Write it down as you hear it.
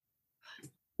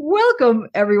Welcome,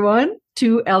 everyone,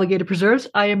 to Alligator Preserves.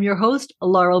 I am your host,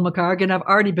 Laurel McCarg, and I've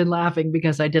already been laughing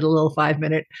because I did a little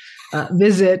 5-minute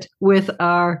visit with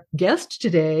our guest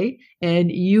today,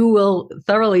 and you will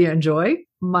thoroughly enjoy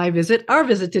our visit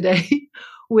today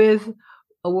with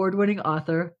award-winning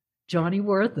author Johnny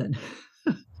Worthen.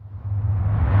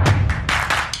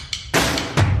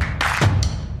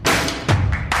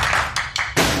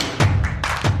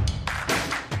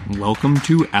 Welcome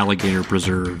to Alligator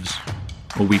Preserves,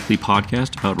 a weekly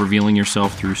podcast about revealing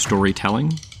yourself through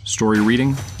storytelling, story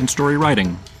reading, and story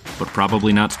writing, but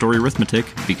probably not story arithmetic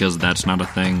because that's not a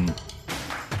thing.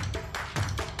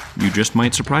 You just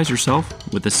might surprise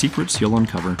yourself with the secrets you'll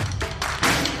uncover.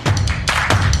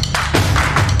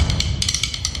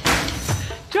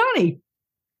 Johnny,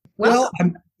 well,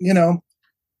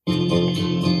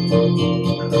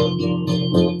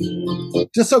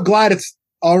 just so glad it's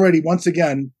already once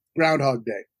again Groundhog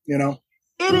Day.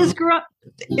 It is Groundhog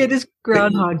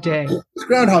Day. It's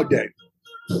Groundhog Day.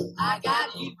 I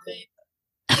got you, baby.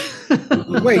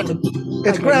 Wait,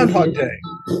 it's Groundhog Day.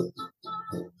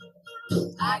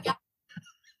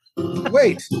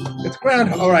 Wait, it's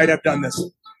Groundhog. All right, I've done this.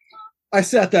 I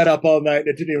set that up all night and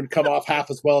it didn't even come off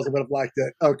half as well as I would have liked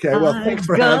it. Okay, well, thanks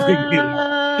for having me.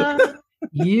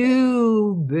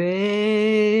 You,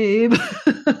 babe.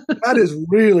 That is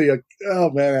really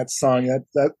that song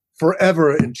that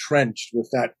forever entrenched with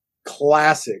that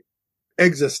classic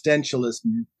existentialist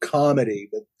comedy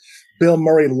that Bill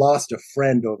Murray lost a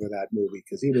friend over that movie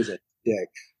because he was a dick.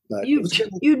 But you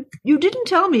didn't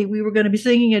tell me we were going to be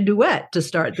singing a duet to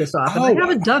start this off. And I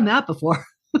haven't done that before.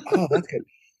 Oh, that's good.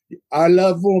 Our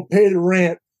love won't pay the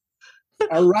rent.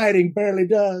 Our writing barely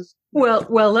does.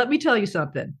 Well, let me tell you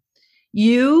something.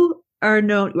 You are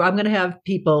known. I'm going to have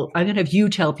you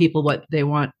tell people what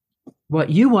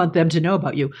you want them to know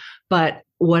about you. But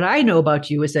what I know about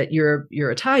you is that you're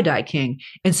a tie-dye king.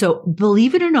 And so,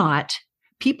 believe it or not,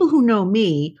 people who know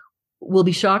me will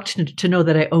be shocked to know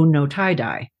that I own no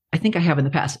tie-dye. I think I have in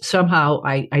the past. Somehow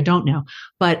I don't know.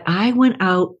 But I went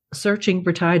out searching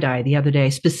for tie-dye the other day,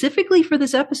 specifically for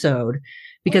this episode,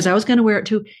 because I was going to wear it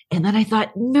too. And then I thought,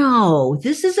 no,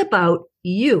 this is about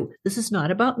you. This is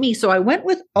not about me. So I went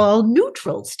with all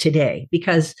neutrals today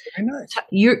because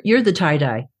you're the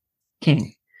tie-dye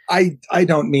king. I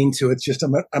don't mean to. It's just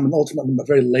I'm a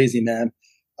very lazy man.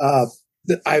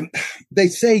 They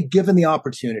say, given the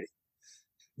opportunity,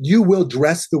 you will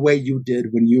dress the way you did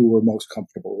when you were most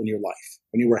comfortable in your life,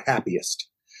 when you were happiest.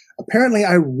 Apparently,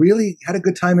 I really had a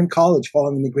good time in college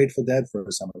following the Grateful Dead for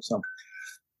a summer. So,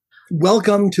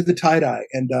 welcome to the tie-dye.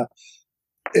 And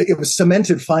it was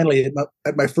cemented finally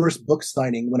at my first book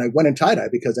signing when I went in tie-dye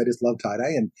because I just love tie-dye.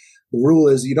 And the rule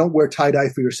is you don't wear tie-dye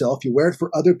for yourself. You wear it for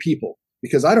other people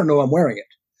because I don't know I'm wearing it.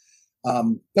 I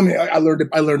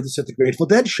learned this at the Grateful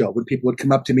Dead show when people would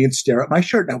come up to me and stare at my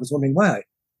shirt. And I was wondering why.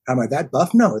 Am I that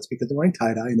buff? No, it's because they're wearing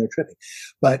tie-dye and they're tripping.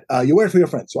 But you wear it for your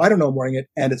friends. So I don't know I'm wearing it.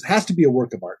 And it has to be a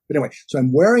work of art. But anyway, so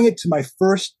I'm wearing it to my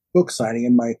first book signing.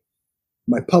 And my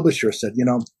publisher said,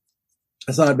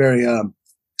 it's not very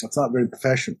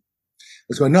professional. I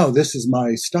was going, no, this is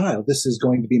my style. This is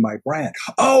going to be my brand.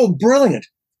 Oh, brilliant.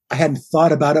 I hadn't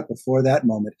thought about it before that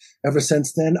moment. Ever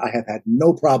since then, I have had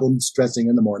no problem dressing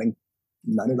in the morning.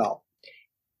 None at all.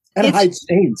 And I hide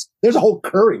stains. There's a whole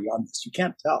curry on this. You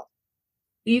can't tell.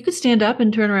 You could stand up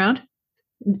and turn around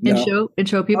and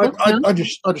show people. I'll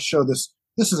just show this.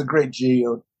 This is a great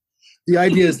geo. The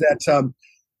idea is that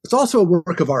it's also a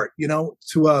work of art. The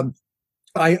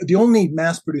only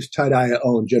mass-produced tie-dye I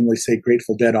own generally say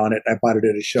Grateful Dead on it. I bought it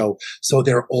at a show, so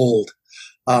they're old.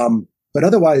 But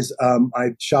otherwise, I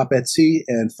shop Etsy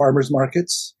and farmers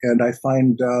markets, and I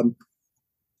find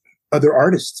other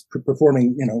artists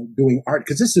performing, doing art.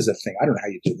 Because this is a thing. I don't know how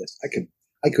you do this. I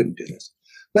couldn't do this.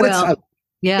 But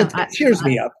it cheers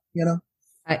me up,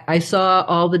 I saw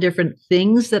all the different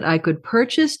things that I could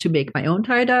purchase to make my own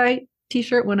tie-dye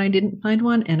T-shirt when I didn't find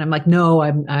one, and I'm like, no,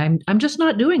 I'm just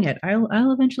not doing it.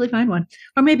 I'll eventually find one,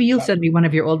 or maybe you'll send me one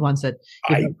of your old ones that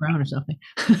is brown or something.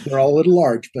 They're all a little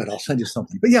large, but I'll send you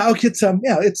something. But yeah, okay,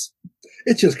 it's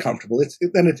just comfortable. It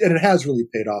has really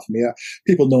paid off me.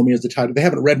 People know me as the tie-dye. They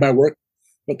haven't read my work,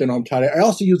 but they know I'm tie-dye. I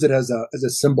also use it as a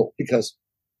symbol because,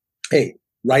 hey,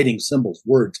 writing, symbols,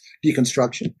 words,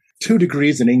 deconstruction, 2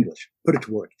 degrees in English, put it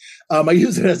to work. I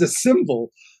use it as a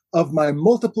symbol of my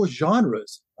multiple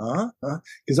genres.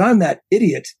 Because I'm that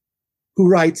idiot who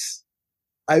writes.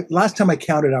 Last time I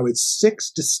counted, I was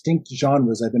 6 distinct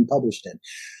genres I've been published in,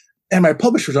 and my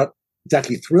publishers aren't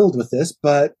exactly thrilled with this,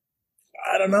 but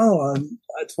I don't know.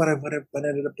 That's what I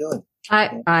ended up doing.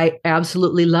 I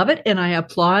absolutely love it, and I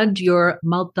applaud your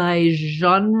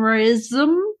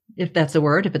multi-genreism. if that's a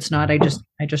word. If it's not, I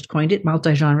just coined it,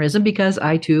 multi-genreism, because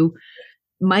I too,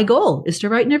 my goal is to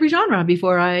write in every genre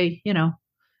before I,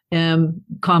 am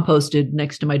composted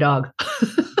next to my dog.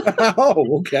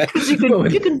 Oh, okay. You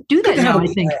can do that now.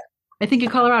 I think in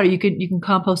Colorado you can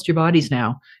compost your bodies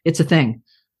now. It's a thing.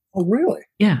 Oh, really?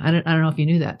 Yeah, I don't know if you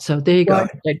knew that. So there you go.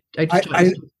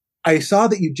 I saw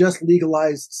that you just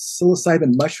legalized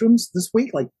psilocybin mushrooms this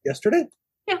week, like yesterday.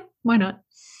 Yeah, why not?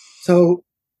 So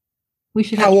we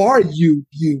should. How are you?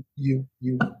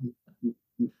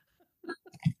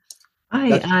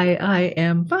 I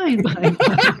am fine.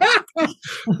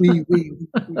 we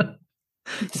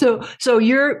So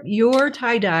your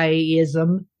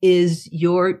tie-dyeism is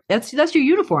that's your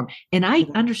uniform. And I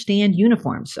understand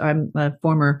uniforms. I'm a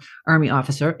former Army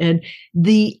officer, and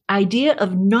the idea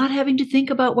of not having to think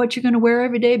about what you're going to wear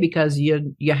every day because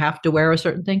you have to wear a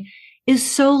certain thing is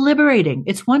so liberating.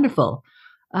 It's wonderful.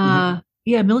 Yeah,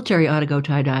 military ought to go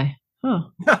tie-dye.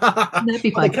 Oh, that'd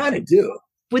be fun. Well, they kind of do.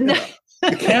 Wouldn't that?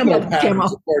 The camel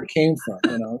patterns where it came from,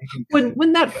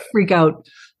 Wouldn't that freak out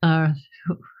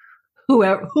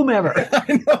whomever?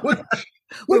 I know.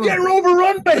 We're getting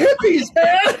overrun by hippies,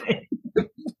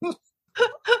 man.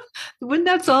 Wouldn't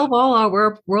that solve all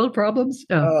our world problems?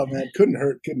 Oh man, couldn't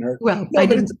hurt. Well, no,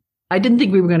 I didn't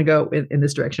think we were going to go in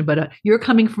this direction, but you're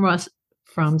coming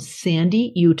from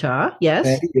Sandy, Utah. Yes,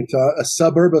 Sandy, Utah, a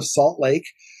suburb of Salt Lake,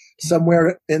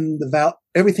 somewhere in the valley.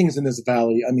 Everything's in this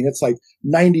valley. I mean, it's like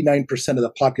 99% of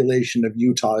the population of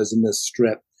Utah is in this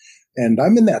strip. And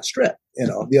I'm in that strip.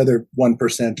 The other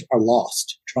 1% are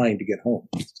lost trying to get home.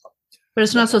 But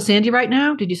it's not so sandy right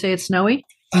now. Did you say it's snowy?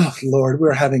 Oh, Lord,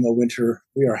 we're having a winter.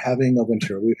 We are having a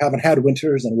winter. We haven't had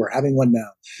winters, and we're having one now.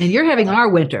 And you're having our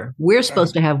winter. We're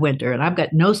supposed to have winter, and I've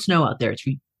got no snow out there. It's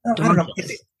I don't know.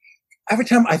 Every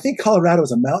time I think Colorado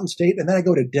is a mountain state, and then I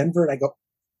go to Denver, and I go,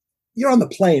 you're on the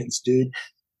plains, dude.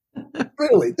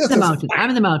 Really? I'm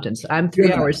in the mountains. I'm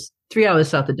 3 hours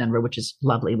south of Denver, which is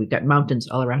lovely. We've got mountains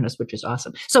all around us, which is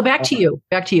awesome. So back to you.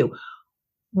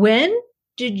 When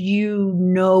did you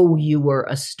know you were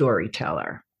a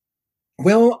storyteller?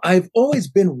 Well, I've always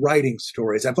been writing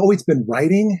stories. I've always been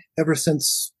writing ever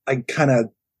since I can't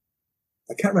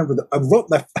remember I wrote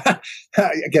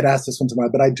I get asked this once in a while,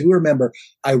 but I do remember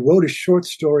I wrote a short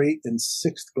story in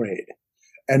 6th grade,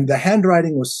 and the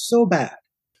handwriting was so bad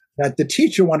that the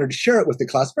teacher wanted to share it with the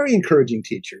class. Very encouraging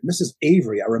teacher, Mrs.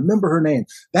 Avery. I remember her name.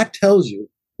 That tells you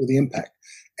the impact.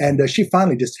 And she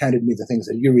finally just handed me the things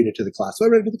that you read it to the class. So I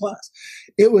read it to the class.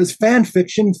 It was fan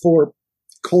fiction for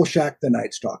Kolchak the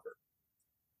Night Stalker,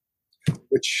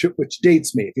 which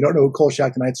dates me. If you don't know who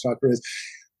Kolchak the Night Stalker is,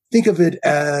 think of it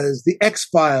as the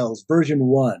X-Files version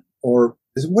 1, or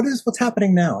what's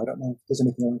happening now? I don't know if there's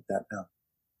anything like that now.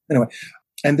 Anyway,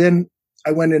 and then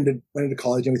I went into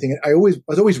college and everything. I was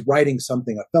always writing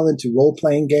something. I fell into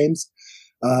role-playing games.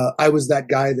 I was that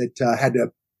guy that had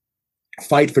to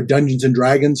fight for Dungeons and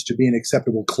Dragons to be an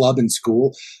acceptable club in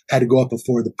school. Had to go up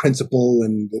before the principal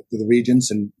and the regents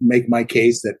and make my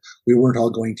case that we weren't all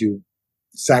going to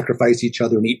sacrifice each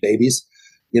other and eat babies.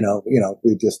 We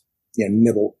just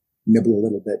nibble a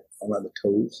little bit around the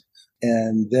toes.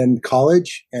 And then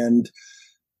college, and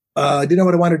I didn't know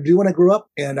what I wanted to do when I grew up.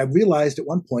 And I realized at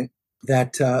one point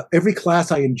that every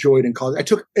class I enjoyed in college, I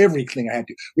took everything I had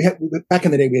to. Back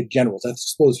in the day, we had generals. I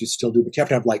suppose you still do, but you have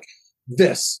to have like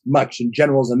this much in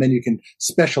generals, and then you can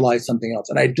specialize something else.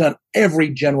 And I'd done every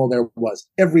general there was,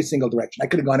 every single direction. I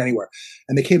could have gone anywhere.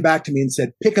 And they came back to me and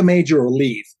said, pick a major or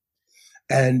leave.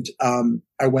 And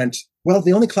I went, well,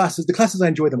 the classes I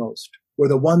enjoyed the most were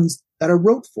the ones that I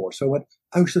wrote for. So I went,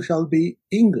 I shall be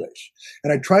English.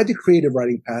 And I tried the creative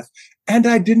writing path, and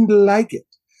I didn't like it,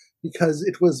 because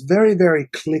it was very, very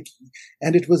clicky,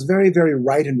 and it was very, very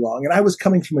right and wrong. And I was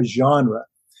coming from a genre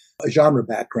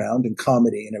background in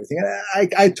comedy and everything.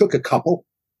 And I took a couple,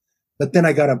 but then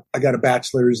I got a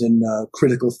bachelor's in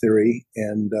critical theory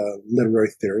and literary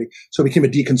theory. So I became a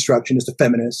deconstructionist, a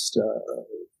feminist,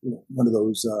 one of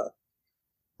those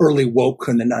early woke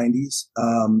in the 90s.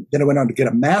 Then I went on to get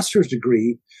a master's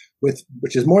degree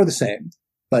which is more of the same,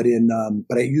 but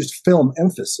I used film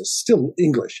emphasis, still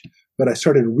English. But I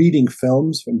started reading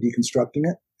films and deconstructing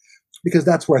it, because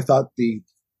that's where I thought the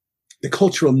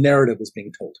cultural narrative was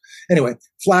being told. Anyway,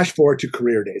 flash forward to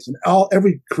career days, and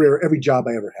every job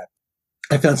I ever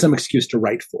had, I found some excuse to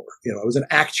write for. I was an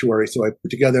actuary, so I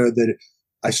put together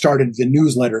I started the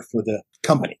newsletter for the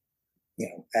company,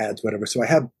 ads, whatever. So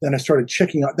then I started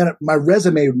checking out, then my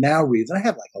resume now reads, and I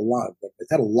have I've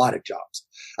had a lot of jobs.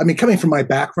 I mean, coming from my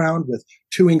background with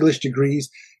 2 English degrees,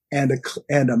 and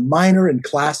a minor in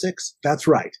classics. That's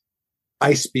right.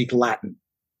 I speak Latin.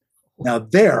 Now,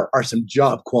 there are some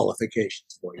job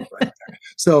qualifications for you right there.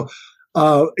 So,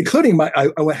 including I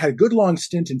had a good long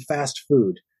stint in fast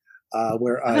food,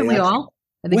 where Haven't we all?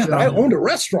 I owned a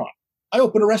restaurant. I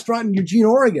opened a restaurant in Eugene,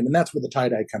 Oregon, and that's where the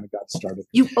tie-dye kind of got started.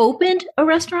 You opened a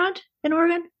restaurant in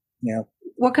Oregon? Yeah.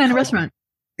 What kind of restaurant?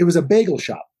 It was a bagel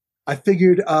shop. I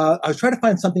figured I was trying to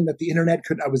find something that the internet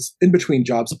could. I was in between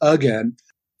jobs again.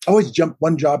 I always jumped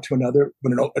one job to another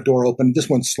when a door opened. This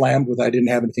one slammed with I didn't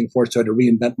have anything for it, so I had to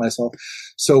reinvent myself.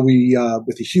 So we,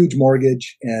 with a huge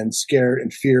mortgage and scare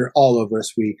and fear all over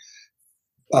us, we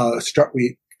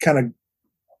kind of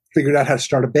figured out how to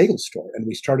start a bagel store. And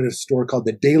we started a store called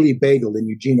the Daily Bagel in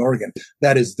Eugene, Oregon.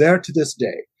 That is there to this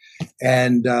day.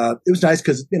 And it was nice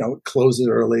because, it closes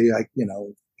early.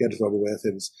 Get it over with.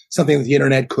 It was something that the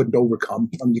internet couldn't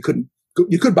overcome. You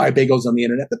could buy bagels on the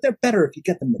internet, but they're better if you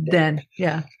get them the day. Then,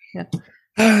 yeah.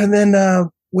 And then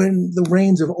when the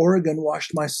rains of Oregon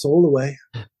washed my soul away,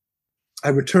 I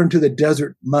returned to the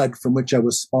desert mud from which I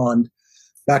was spawned,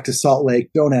 back to Salt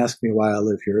Lake. Don't ask me why I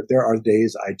live here. There are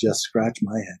days I just scratch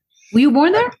my head. Were you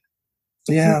born there?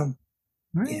 Yeah.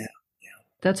 Right. Yeah.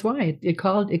 That's why it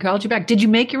called you back. Did you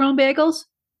make your own bagels?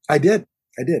 I did.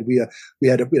 We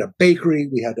had a bakery.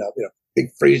 We had a big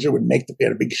freezer. We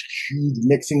had a big huge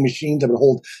mixing machine that would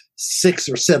hold 6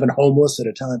 or 7 homeless at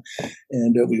a time,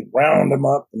 and we round them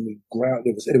up and we ground.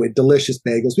 It was delicious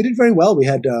bagels. We did very well. We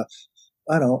had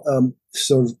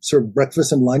served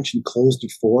breakfast and lunch and closed at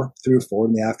 3 or 4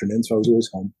 in the afternoon. So I was always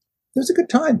home. It was a good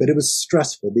time, but it was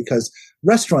stressful because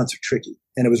restaurants are tricky,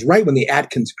 and it was right when the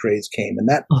Atkins craze came, and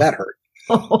that hurt.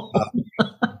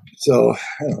 So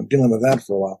dealing with that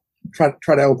for a while. Try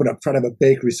to have a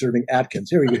bakery serving Atkins.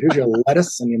 Here's your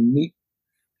lettuce and your meat,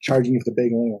 charging you for the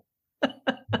bagel.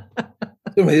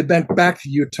 Anyway, back to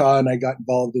Utah, and I got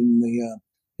involved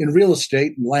in real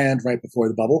estate and land right before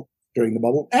the bubble, during the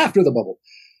bubble, after the bubble,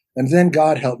 and then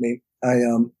God help me. I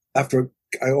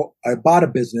bought a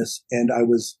business, and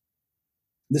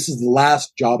this is the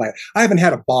last job I haven't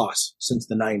had a boss since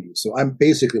the 90s, so I'm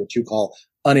basically what you call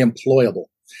unemployable.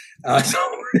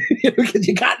 Because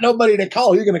you got nobody to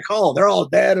call. You're going to call. They're all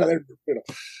dead.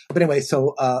 But anyway,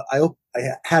 so I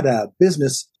had a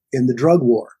business in the drug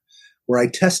war where I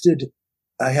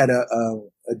had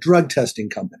a drug testing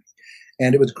company,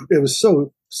 and it was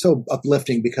so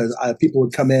uplifting because people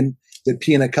would come in, they'd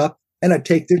pee in a cup, and I'd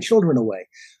take their children away.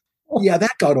 Yeah,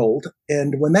 that got old.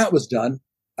 And when that was done,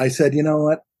 I said, you know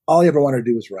what? All I ever wanted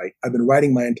to do was write. I've been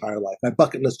writing my entire life. My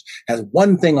bucket list has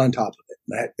one thing on top of it.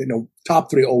 Top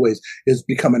 3 always is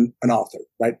becoming an author,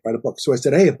 right? Write a book. So I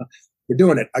said, hey, we're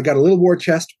doing it. I got a little war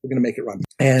chest. We're going to make it run.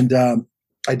 And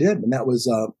I did. And that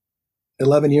was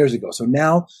 11 years ago. So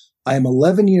now I am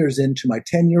 11 years into my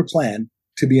 10-year plan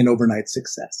to be an overnight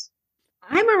success.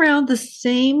 I'm around the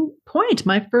same point.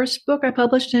 My first book I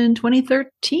published in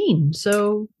 2013.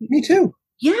 So me too.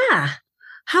 Yeah.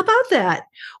 How about that?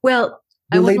 Well,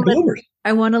 I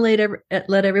want to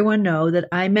let everyone know that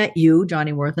I met you,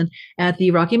 Johnny Worthen, at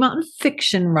the Rocky Mountain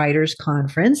Fiction Writers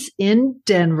Conference in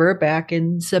Denver back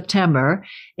in September.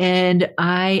 And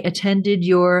I attended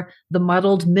The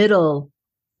Muddled Middle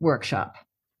workshop,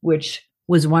 which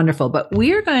was wonderful. But I'm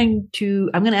going to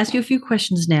ask you a few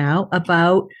questions now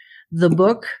about the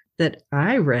book that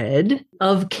I read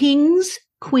of Kings,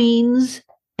 Queens,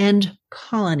 and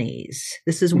Colonies.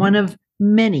 This is one of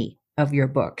many of your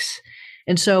books.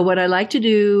 And so what I like to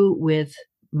do with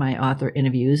my author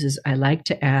interviews is I like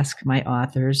to ask my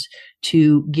authors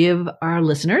to give our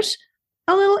listeners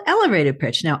a little elevator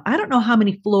pitch. Now, I don't know how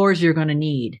many floors you're going to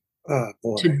need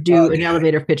to do an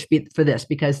elevator pitch for this,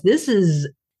 because this is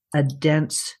a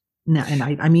dense, and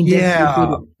I mean,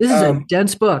 dense, this is a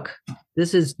dense book.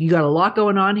 You got a lot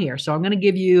going on here. So I'm going to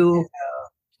give you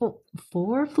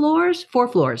 4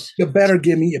 floors. You better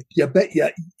give me,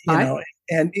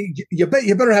 and you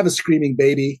better have a screaming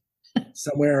baby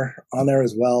somewhere on there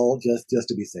as well, just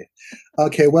to be safe.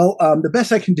 Okay, well, the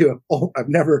best I can do. I've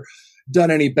never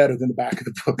done any better than the back of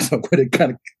the book, so I'm going to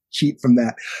kind of cheat from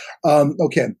that.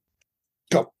 Okay,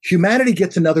 go. Humanity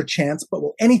gets another chance, but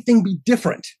will anything be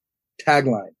different?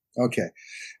 Tagline. Okay,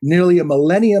 nearly a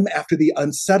millennium after the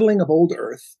unsettling of old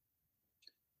Earth.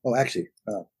 Oh, actually,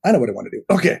 I know what I want to do.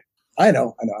 Okay, I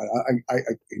know. I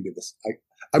can do this.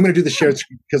 I'm going to do the shared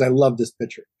screen because I love this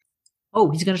picture. Oh,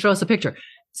 he's going to show us a picture.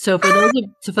 So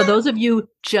for those of you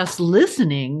just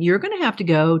listening, you're going to have to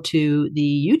go to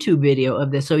the YouTube video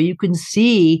of this so you can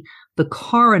see the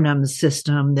Coronum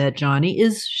system that Johnny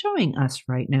is showing us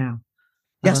right now.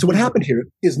 Yeah, so what happened here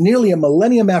is nearly a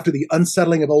millennium after the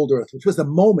unsettling of old Earth, which was the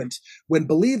moment when,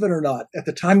 believe it or not, at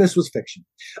the time this was fiction,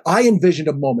 I envisioned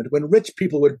a moment when rich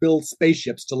people would build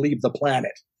spaceships to leave the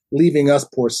planet. leaving us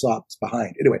poor sops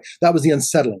behind. Anyway, that was the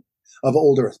unsettling of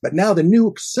old Earth. But now the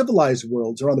new civilized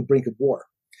worlds are on the brink of war.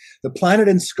 The planet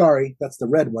Enskari, that's the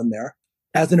red one there,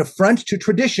 as an affront to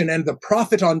tradition and the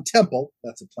prophet on Temple,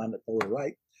 that's a planet lower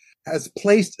right, has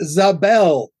placed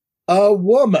Zabel, a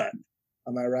woman,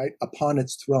 am I right, upon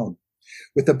its throne.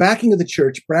 With the backing of the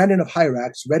church, Brandon of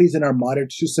Hyrax readies an armada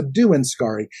to subdue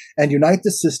Enskari and unite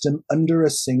the system under a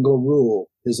single rule,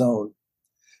 his own.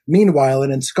 Meanwhile,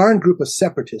 an Enskaran group of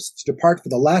separatists depart for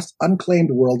the last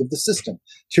unclaimed world of the system,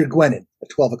 Tir Gwenin, at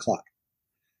 12 o'clock.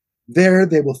 There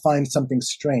they will find something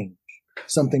strange,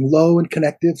 something low and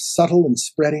connective, subtle and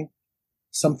spreading,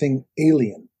 something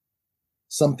alien,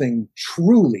 something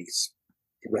truly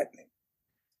threatening.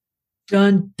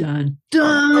 Dun, dun,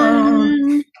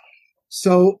 dun.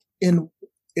 So in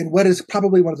what is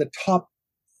probably one of the top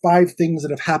 5 things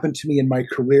that have happened to me in my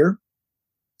career,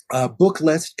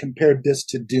 Booklist compared this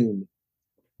to Dune.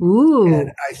 Ooh.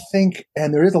 And I think,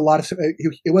 and there is a lot of,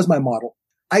 it was my model.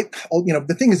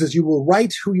 The thing is you will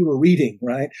write who you were reading,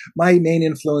 right? My main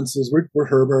influences were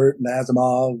Herbert and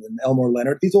Asimov and Elmore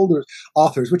Leonard, these older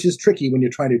authors, which is tricky when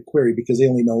you're trying to query because they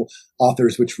only know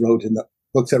authors which wrote in the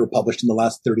books that were published in the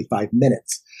last 35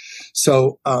 minutes.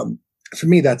 So, for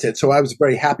me, that's it. So I was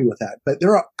very happy with that. But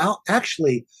there are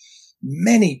actually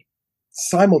many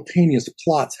simultaneous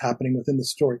plots happening within the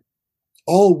story,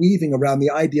 all weaving around the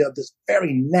idea of this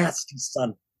very nasty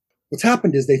sun. What's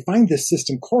happened is they find this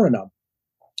system, Corona.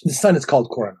 The sun is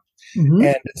called Corona. Mm-hmm.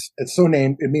 And it's so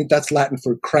named, it means that's Latin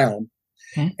for crown.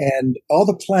 Okay. And all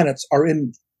the planets are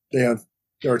there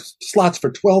are slots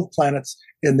for 12 planets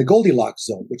in the Goldilocks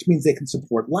zone, which means they can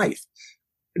support life.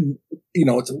 And,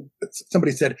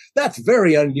 somebody said, that's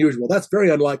very unusual. That's very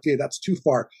unlikely. That's too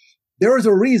far. There is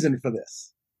a reason for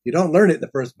this. You don't learn it in the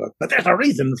first book, but there's a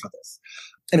reason for this.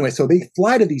 Anyway, so they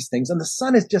fly to these things, and the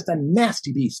sun is just a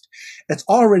nasty beast.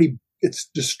 It's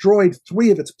destroyed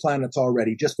 3 of its planets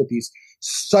already, just with these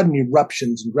sudden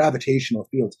eruptions and gravitational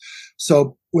fields.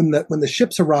 So when the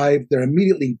ships arrive, they're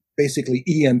immediately basically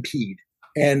EMP'd.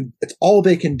 And it's all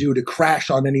they can do to crash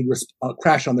on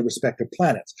the respective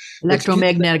planets.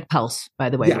 Electromagnetic pulse, by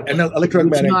the way. Yeah, and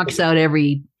electromagnetic which knocks out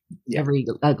every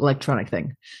electronic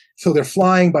thing. So they're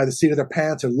flying by the seat of their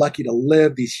pants. They're lucky to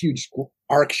live. These huge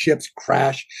arc ships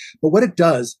crash. But what it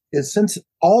does is, since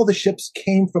all the ships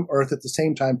came from Earth at the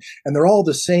same time, and they're all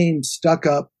the same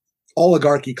stuck-up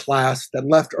oligarchy class that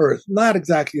left Earth, not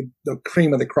exactly the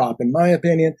cream of the crop, in my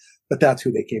opinion, but that's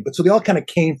who they came. But so they all kind of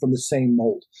came from the same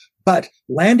mold. But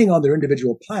landing on their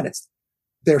individual planets,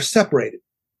 they're separated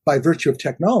by virtue of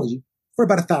technology for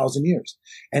about 1,000 years.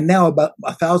 And now about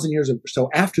 1,000 years or so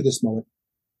after this moment,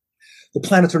 the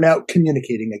planets are now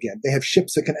communicating again. They have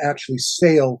ships that can actually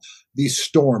sail these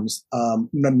storms.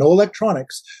 No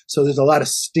electronics. So there's a lot of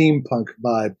steampunk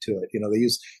vibe to it. They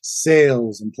use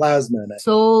sails and plasma. And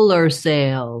solar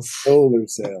sails,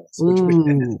 which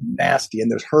is nasty.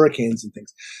 And there's hurricanes and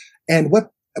things.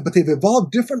 But they've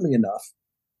evolved differently enough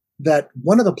that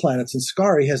one of the planets,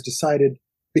 Enskari, has decided,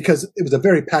 because it was a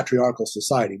very patriarchal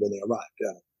society when they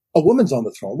arrived, a woman's on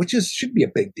the throne, which should be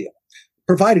a big deal,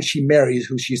 provided she marries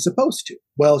who she's supposed to.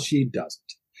 Well, she doesn't.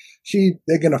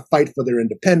 They're going to fight for their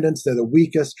independence. They're the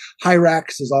weakest.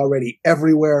 Hyrax is already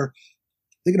everywhere.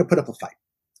 They're going to put up a fight.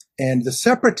 And the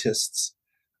separatists,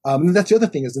 that's the other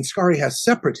thing, is Enskari has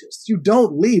separatists. You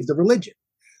don't leave the religion.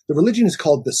 The religion is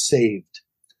called the Saved.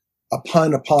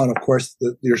 Upon, of course,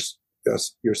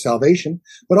 your salvation,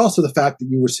 but also the fact that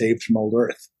you were saved from old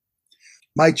Earth.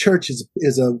 My church is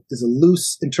a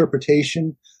loose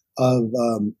interpretation of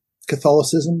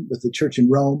Catholicism with the church in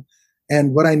Rome,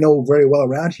 and what I know very well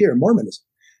around here, Mormonism.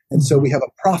 And so we have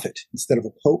a prophet instead of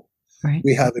a pope. Right.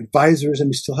 We have advisors, and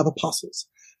we still have apostles.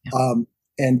 Yeah.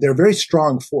 And they're a very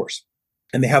strong force,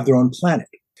 and they have their own planet.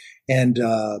 And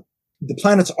the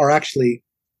planets are actually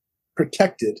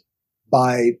protected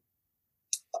by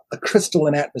a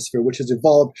crystalline atmosphere, which has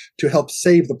evolved to help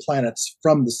save the planets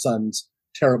from the sun's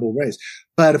terrible rays.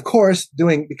 But of course,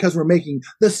 because we're making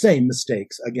the same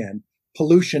mistakes again,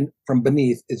 pollution from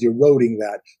beneath is eroding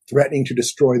that, threatening to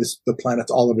destroy the planets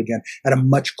all over again at a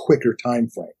much quicker time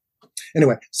frame.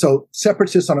 Anyway, so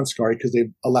separatists on Enskari, because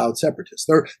they've allowed separatists.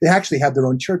 They actually have their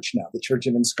own church now, the Church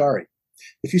of Enskari.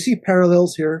 If you see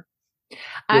parallels here,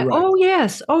 right. Oh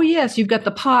yes. You've got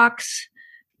the pox.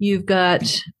 You've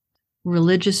got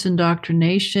religious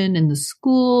indoctrination in the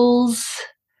schools.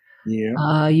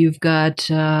 Yeah. You've got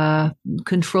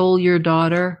control your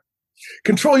daughter.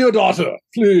 Control your daughter,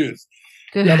 please.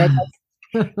 Yeah,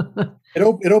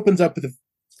 it opens up with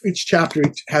each chapter.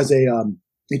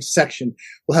 Each section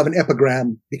will have an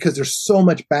epigram, because there's so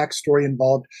much backstory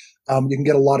involved. You can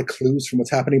get a lot of clues from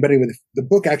what's happening. But anyway, the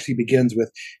book actually begins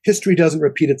with history doesn't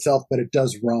repeat itself, but it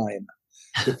does rhyme.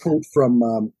 The quote from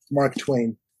Mark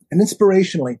Twain. And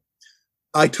inspirationally,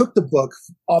 I took the book.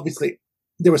 Obviously,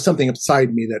 there was something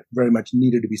inside me that very much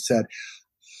needed to be said.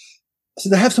 So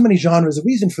to have so many genres, the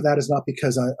reason for that is not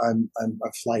because I'm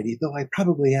flighty, though I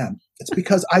probably am. It's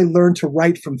because I learned to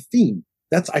write from theme.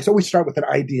 I always start with an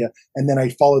idea and then I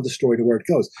follow the story to where it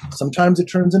goes. Sometimes it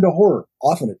turns into horror.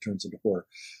 Often it turns into horror.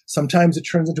 Sometimes it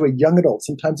turns into a young adult.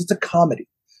 Sometimes it's a comedy.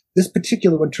 This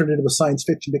particular one turned into a science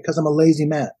fiction because I'm a lazy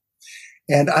man.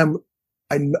 And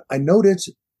I noted,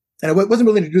 and I wasn't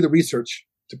willing to do the research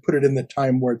to put it in the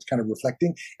time where it's kind of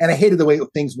reflecting. And I hated the way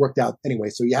things worked out anyway,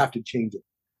 so you have to change it.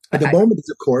 At the moment is,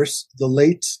 of course, the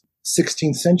late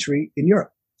 16th century in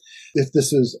Europe. If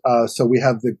this is, so we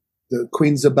have the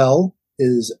Queen Isabel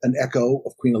is an echo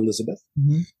of Queen Elizabeth.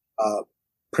 Mm-hmm.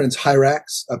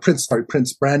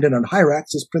 Prince Brandon on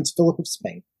Hyrax is Prince Philip of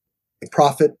Spain. The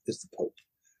prophet is the Pope.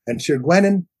 And Sir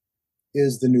Gwenan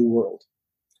is the New World.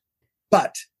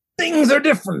 But things are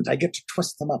different. I get to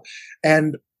twist them up.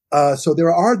 And so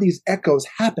there are these echoes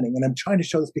happening. And I'm trying to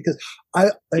show this because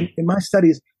in my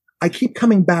studies, I keep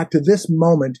coming back to this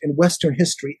moment in Western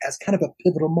history as kind of a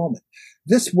pivotal moment.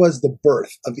 This was the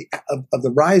birth of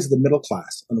the rise of the middle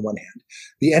class on the one hand,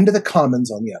 the end of the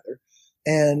commons on the other,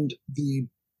 and the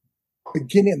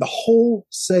beginning, the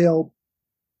wholesale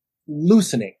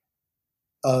loosening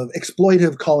of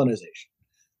exploitive colonization.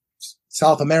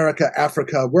 South America,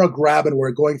 Africa, we're grabbing,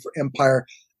 we're going for empire.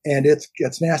 And it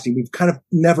gets nasty. We've kind of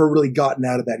never really gotten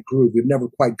out of that groove. We've never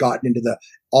quite gotten into the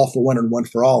all for one and one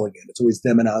for all again. It's always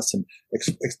them and us and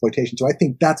exploitation. So I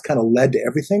think that's kind of led to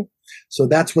everything. So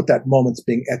that's what that moment's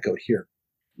being echoed here.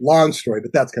 Long story,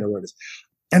 but that's kind of where it is.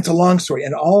 And it's a long story.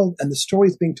 And the story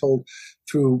is being told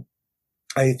through,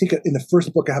 I think in the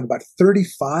first book, I have about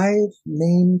 35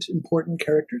 named important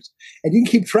characters. And you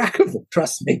can keep track of them.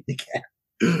 Trust me, you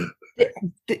can.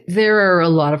 There are a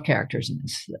lot of characters in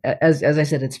this. As I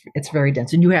said, it's very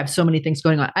dense, and you have so many things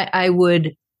going on. I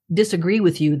would disagree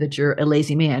with you that you're a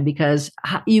lazy man, because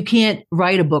you can't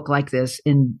write a book like this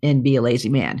and be a lazy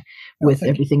man with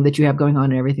everything that you have going on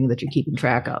and everything that you're keeping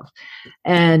track of.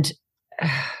 And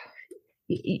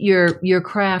your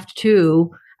craft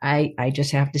too. I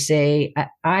just have to say,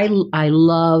 I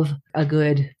love a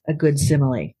good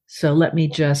simile. So let me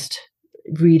just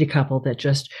read a couple that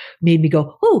just made me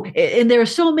go, oh, and there are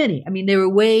so many. I mean, there were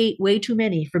way too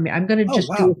many for me. I'm going to do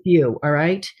a few. All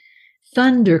right.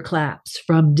 Thunderclaps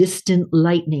from distant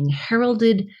lightning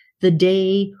heralded the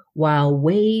day, while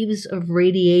waves of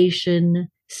radiation,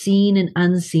 seen and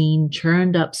unseen,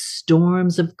 churned up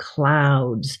storms of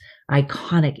clouds,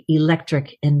 iconic,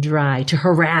 electric, and dry, to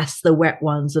harass the wet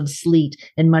ones of sleet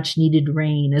and much needed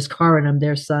rain, as Coronum,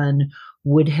 their son,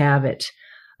 would have it.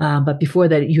 But before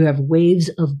that, you have waves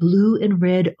of blue and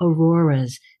red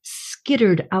auroras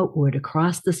skittered outward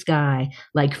across the sky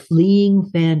like fleeing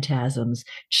phantasms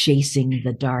chasing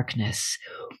the darkness.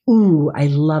 Ooh, I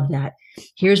love that.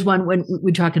 Here's one when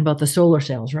we're talking about the solar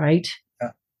sails, right? Yeah.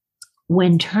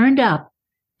 When turned up,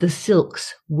 the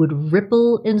silks would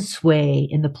ripple and sway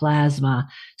in the plasma,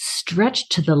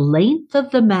 stretched to the length of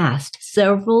the mast,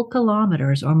 several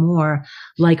kilometers or more,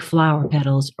 like flower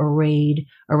petals arrayed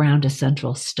around a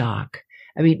central stalk.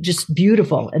 I mean, just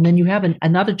beautiful. And then you have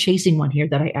another chasing one here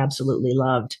that I absolutely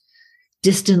loved.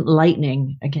 Distant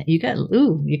lightning. Again, you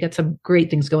got some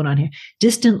great things going on here.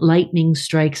 Distant lightning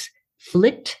strikes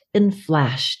flicked and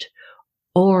flashed.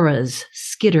 Auras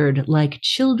skittered like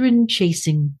children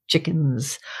chasing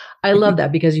chickens. I love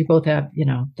that because you both have,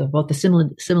 both the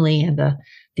simile and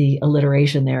the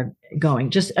alliteration there going.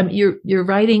 Just, I mean, your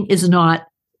writing is not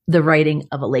the writing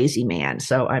of a lazy man.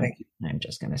 So I'm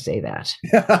just going to say that.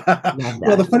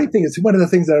 Well, the funny thing is, one of the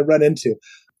things that I run into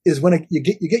is when you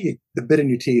get the bit in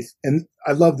your teeth, and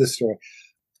I love this story.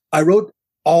 I wrote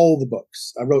all the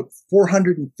books. I wrote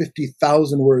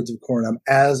 450,000 words of Coronum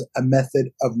as a method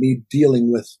of me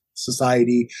dealing with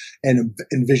society and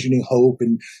envisioning hope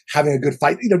and having a good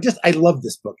fight. I love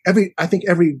this book. I think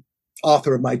every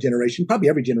author of my generation, probably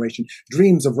every generation,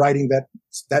 dreams of writing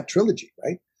that trilogy,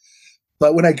 right?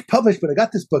 But when I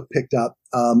got this book picked up,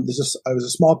 I was a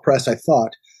small press, I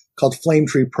thought, called Flame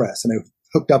Tree Press, and I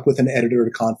hooked up with an editor at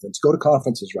a conference. Go to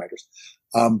conferences, writers.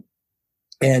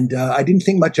 And I didn't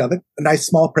think much of it. A nice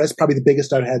small press, probably the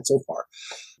biggest I've had so far,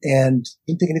 and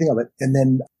didn't think anything of it. And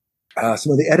then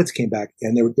some of the edits came back,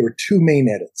 and there were two main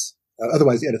edits.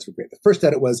 Otherwise, the edits were great. The first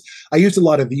edit was I used a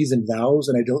lot of these and thous,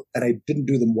 and I didn't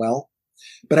do them well.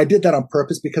 But I did that on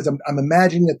purpose because I'm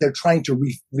imagining that they're trying to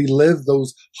relive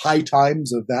those high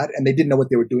times of that, and they didn't know what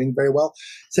they were doing very well.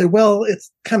 Said, well,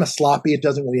 it's kind of sloppy. It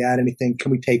doesn't really add anything.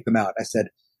 Can we take them out? I said,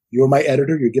 you're my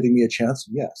editor. You're giving me a chance.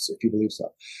 Yes, if you believe so.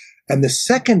 And the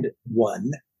second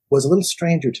one was a little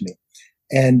stranger to me.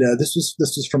 And this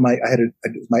was from my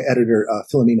editor,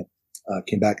 Philomena,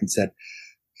 came back and said,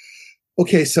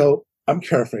 okay, so I'm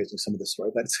paraphrasing some of the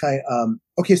story, but it's kind of,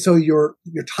 okay, so your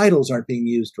titles aren't being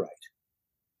used right.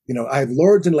 You know, I have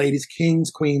lords and ladies,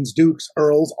 kings, queens, dukes,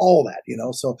 earls, all that, you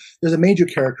know. So there's a major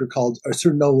character called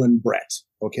Sir Nolan Brett,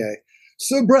 okay?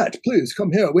 Sir Brett, please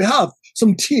come here. We have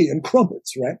some tea and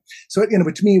crumpets, right? So, you know,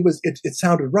 but to me, it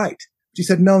sounded right. She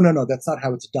said, no, that's not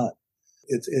how it's done.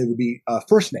 It would be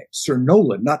first name, Sir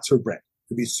Nolan, not Sir Brett.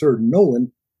 It would be Sir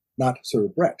Nolan, not Sir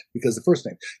Brett, because the first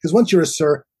name. Because once you're a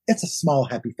Sir, it's a small,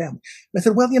 happy family. And I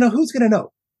said, well, you know, who's going to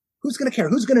know? Who's going to care?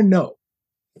 Who's going to know?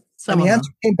 And the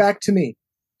answer came back to me.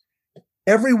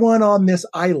 Everyone on this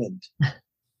island.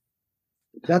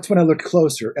 That's when I looked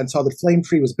closer and saw that Flame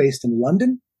Tree was based in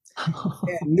London.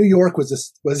 And New York was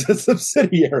a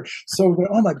subsidiary. So,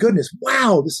 oh my goodness,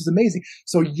 wow, this is amazing.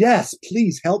 So yes,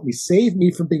 please help me, save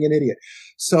me from being an idiot.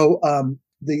 So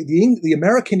the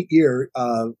American ear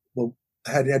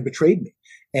had betrayed me,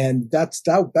 and that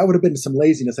would have been some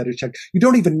laziness I had to check. You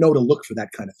don't even know to look for that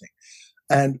kind of thing.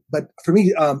 But for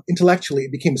me, intellectually,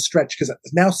 it became a stretch because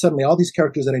now suddenly all these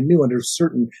characters that I knew under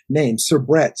certain names, Sir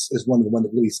Brett's is one that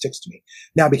really sticks to me.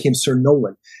 Now became Sir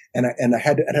Nolan, and I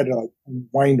had to like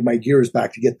wind my gears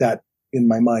back to get that in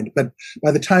my mind. But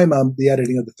by the time the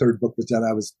editing of the third book was done,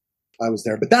 I was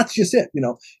there. But that's just it. You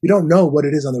know, you don't know what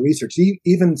it is on the research.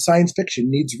 Even science fiction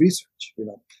needs research. You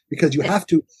know, because you have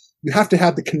to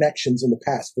have the connections in the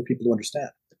past for people to understand.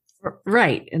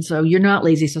 Right. And so you're not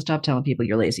lazy, so stop telling people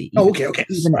you're lazy. Okay.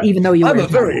 Even though I'm a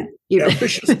very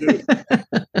ambitious dude.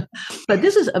 But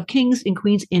this is of kings and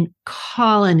queens in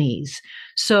colonies.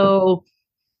 So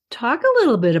talk a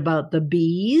little bit about the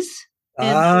bees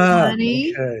and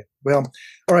honey. Okay. Well,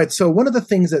 all right. So one of the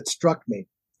things that struck me,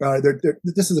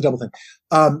 this is a double thing.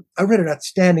 I read an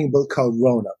outstanding book called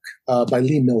Roanoke by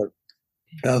Lee Miller.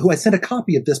 Who I sent a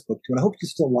copy of this book to, and I hope you're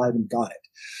still alive and got it.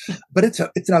 But it's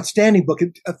an outstanding book.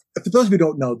 For those of you who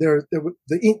don't know,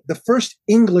 the first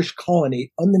English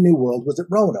colony on the New World was at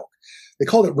Roanoke. They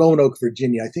called it Roanoke,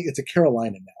 Virginia. I think it's a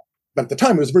Carolina now. But at the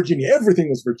time, it was Virginia. Everything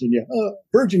was Virginia.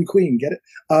 Virgin Queen, get it?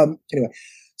 Anyway,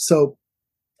 so,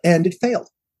 and it failed.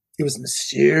 It was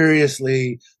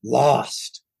mysteriously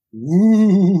lost.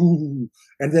 Ooh.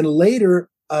 And then later,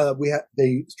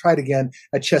 they tried again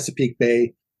at Chesapeake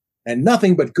Bay. And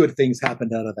nothing but good things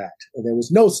happened out of that. There was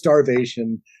no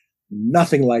starvation,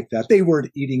 nothing like that. They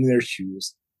weren't eating their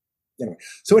shoes. Anyway,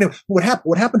 what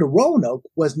happened to Roanoke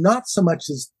was not so much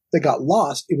as they got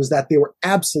lost, it was that they were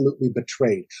absolutely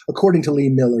betrayed, according to Lee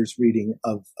Miller's reading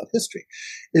of history,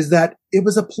 is that it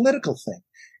was a political thing,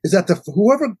 is that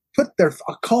whoever put their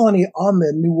colony on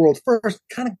the New World first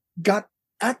kind of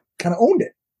owned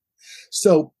it.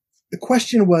 So the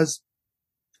question was,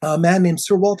 a man named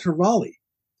Sir Walter Raleigh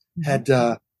had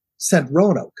sent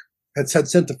Roanoke, had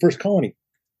sent the first colony.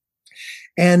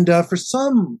 And for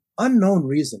some unknown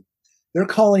reason, their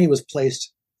colony was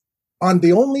placed on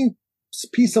the only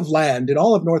piece of land in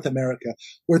all of North America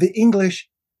where the English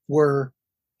were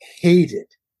hated,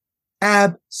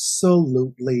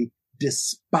 absolutely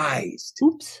despised.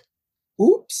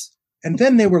 Oops. And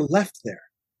then they were left there.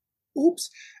 Oops.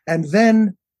 And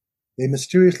then they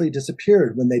mysteriously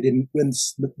disappeared when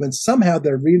somehow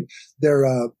their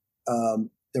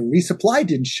resupply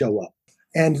didn't show up.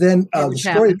 And then the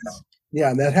story,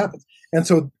 and that happened. And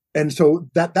so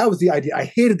that was the idea. I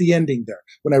hated the ending there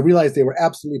when I realized they were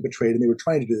absolutely betrayed and they were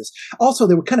trying to do this. Also,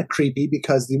 they were kind of creepy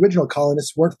because the original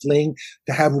colonists weren't fleeing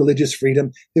to have religious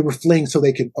freedom. They were fleeing so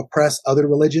they could oppress other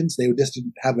religions. They just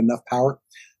didn't have enough power.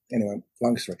 Anyway,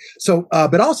 long story. So,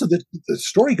 but also the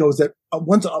story goes that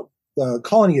once the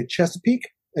colony at Chesapeake,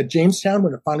 at Jamestown,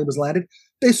 when it finally was landed,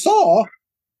 they saw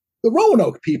the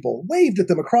Roanoke people, waved at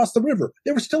them across the river.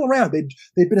 They were still around.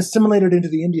 They'd been assimilated into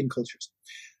the Indian cultures.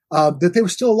 That they were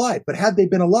still alive. But had they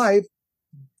been alive,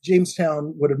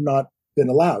 Jamestown would have not been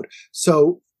allowed.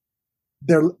 So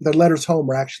their letters home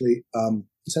were actually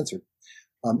censored.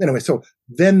 Anyway, so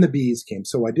then the bees came.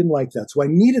 So I didn't like that. So I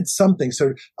needed something.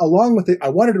 So along with it, I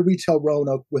wanted to retell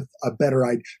Roanoke with a better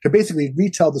idea, to basically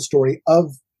retell the story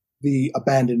of the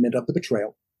abandonment, of the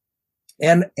betrayal.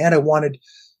 And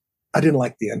I didn't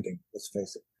like the ending, let's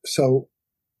face it. So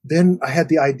then I had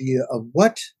the idea of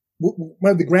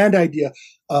the grand idea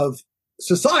of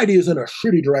society is in a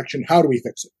shitty direction. How do we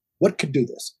fix it? What could do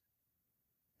this?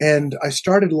 And I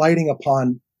started lighting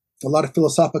upon a lot of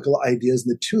philosophical ideas.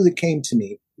 And the two that came to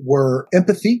me were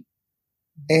empathy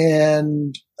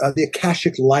and the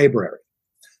Akashic Library.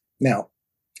 Now,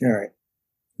 all right,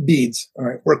 beads. All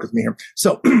right, work with me here.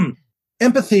 So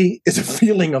empathy is a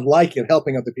feeling of liking and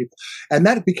helping other people. And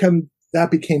that became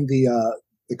the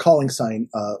calling sign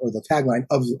or the tagline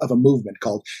of a movement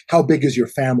called "How Big Is Your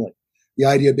Family?" The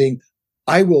idea being,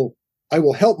 I will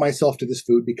help myself to this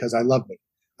food because I love me.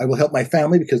 I will help my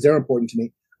family because they're important to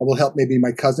me. I will help maybe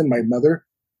my cousin, my mother.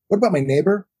 What about my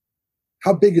neighbor?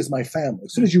 How big is my family?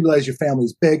 As soon as you realize your family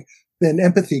is big, then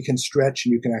empathy can stretch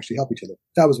and you can actually help each other.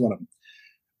 That was one of them.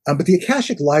 But the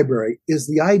Akashic Library is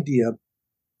the idea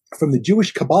from the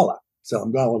Jewish Kabbalah. So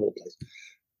I'm going all over the place.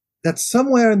 That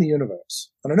somewhere in the universe,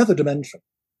 on another dimension,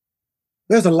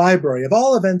 there's a library of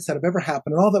all events that have ever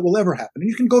happened and all that will ever happen. And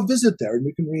you can go visit there and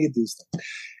you can read these things.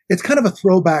 It's kind of a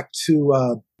throwback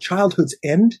to Childhood's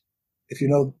End, if you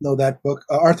know that book.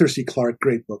 Arthur C. Clarke,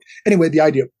 great book. Anyway, the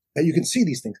idea that you can see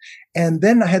these things. And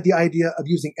then I had the idea of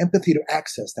using empathy to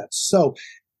access that. So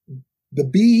the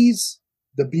bees.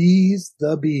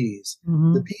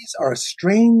 Mm-hmm. The bees are a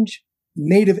strange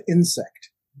native insect,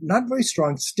 not very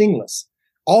strong, stingless.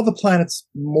 All the planets,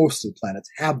 most of the planets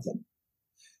have them.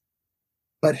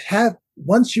 But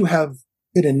once you have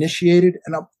been initiated,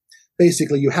 and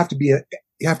basically you have to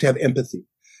have empathy,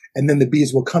 and then the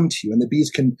bees will come to you, and the bees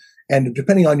can, and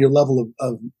depending on your level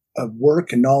of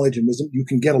work and knowledge and wisdom, you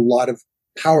can get a lot of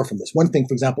power from this. One thing,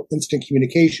 for example, instant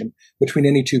communication between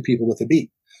any two people with a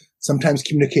bee. Sometimes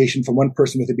communication from one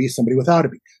person with a bee, somebody without a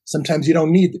bee. Sometimes you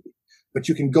don't need the bee, but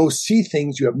you can go see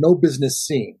things you have no business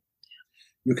seeing.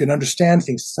 You can understand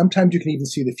things. Sometimes you can even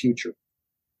see the future.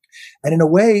 And in a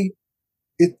way,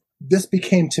 this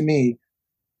became to me,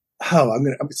 I'm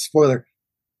spoiler,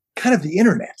 kind of the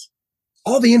internet.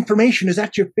 All the information is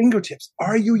at your fingertips.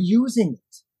 Are you using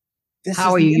it?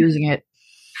 How are you using it?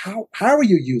 How are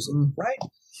you using it, right?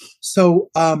 So,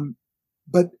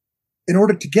 but in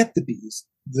order to get the bees,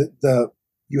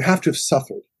 you have to have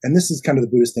suffered. And this is kind of the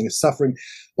Buddhist thing, is suffering.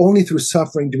 Only through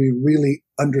suffering do we really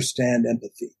understand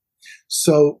empathy.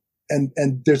 So, and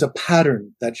there's a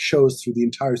pattern that shows through the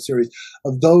entire series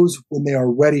of those when they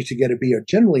are ready to get a bee are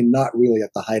generally not really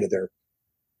at the height of their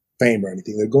fame or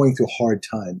anything. They're going through hard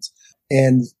times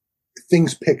and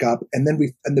things pick up. And then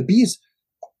and the bees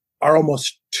are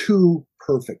almost too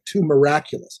perfect, too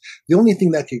miraculous. The only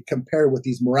thing that could compare with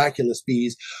these miraculous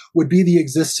bees would be the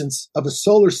existence of a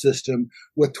solar system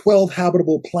with 12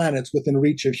 habitable planets within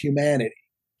reach of humanity.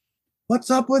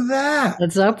 What's up with that?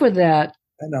 What's up with that?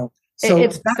 I know. So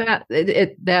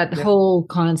that whole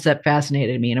concept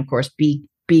fascinated me. And of course, bee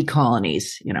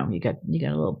colonies, you got a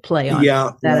little play on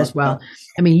that as well.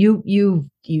 I mean, you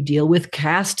deal with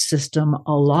caste system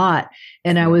a lot.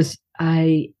 And I was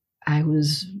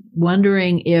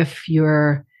wondering if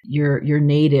your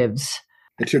natives,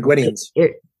 the Turguenians,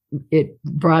 it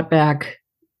brought back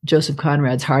Joseph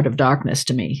Conrad's Heart of Darkness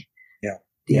to me. Yeah.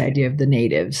 The idea of the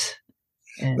natives.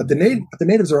 But the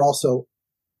natives are also,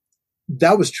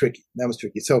 that was tricky.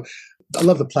 So I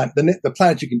love the planet. The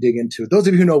planet you can dig into. Those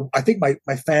of you who know, I think my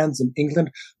fans in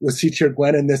England will see Tir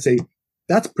Gwen and they say,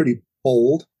 that's pretty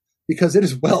bold because it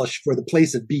is Welsh for the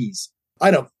place of bees. I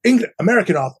know,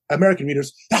 American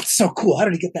readers, that's so cool. How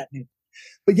did he get that name?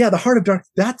 But yeah, the Heart of Dark,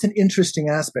 that's an interesting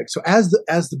aspect. So as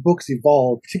the books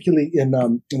evolve, particularly in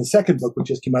the second book, which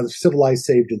just came out, Civilized,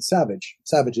 Saved, and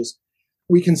Savages,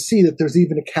 we can see that there's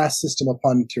even a caste system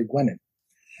upon Tir Gwenin,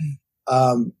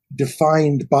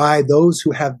 defined by those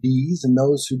who have bees and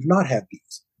those who do not have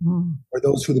bees, or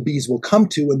those who the bees will come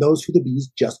to and those who the bees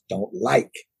just don't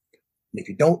like. And if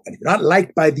you're not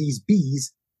liked by these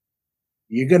bees,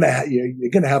 you're gonna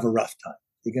have a rough time.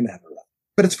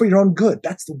 But it's for your own good.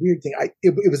 That's the weird thing.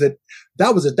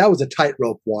 That was a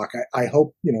tightrope walk. I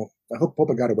hope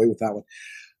I got away with that one.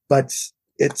 But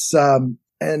it's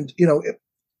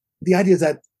the idea is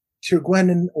that Tir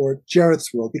Gwenin or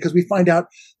Jareth's world, because we find out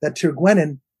that Tir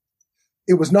Gwenin,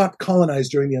 it was not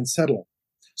colonized during the unsettling,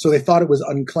 so they thought it was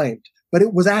unclaimed. But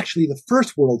it was actually the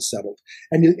first world settled,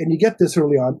 and you get this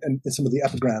early on in some of the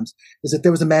epigrams, is that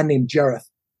there was a man named Jareth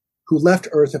who left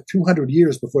Earth 200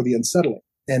 years before the unsettling.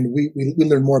 And we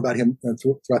learn more about him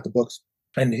throughout the books.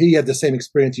 And he had the same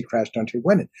experience. He crashed on Tir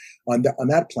Gwenin on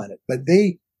that planet. But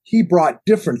he brought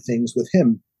different things with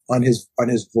him on his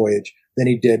voyage than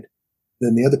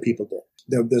the other people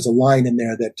did. There's a line in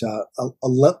there that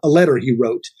a letter he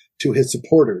wrote to his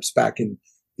supporters back in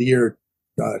the year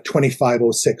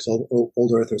 2506,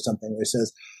 old Earth or something, where he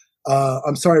says,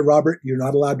 I'm sorry, Robert, you're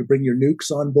not allowed to bring your nukes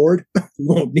on board. You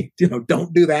won't need,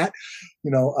 don't do that.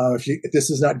 If this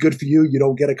is not good for you, you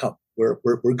don't get to come.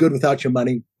 We're good without your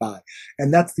money. Bye.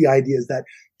 And that's the idea, is that,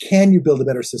 can you build a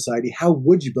better society? How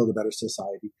would you build a better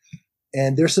society?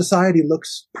 And their society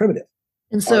looks primitive.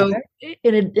 And so,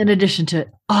 in addition to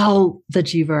all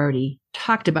that you've already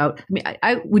talked about,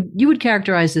 I mean, you would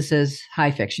characterize this as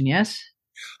high fiction, yes?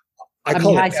 I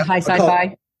call it high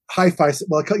sci-fi. High-fi.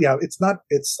 Well, it's not.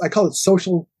 I call it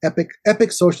social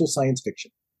epic social science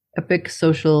fiction. Epic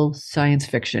social science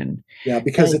fiction. Yeah,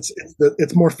 because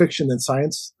it's more fiction than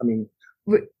science. I mean,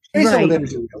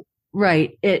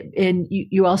 right. And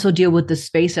you also deal with the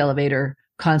space elevator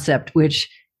concept, which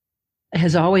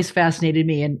has always fascinated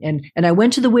me. And I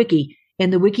went to the wiki,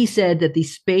 and the wiki said that the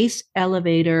space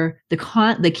elevator,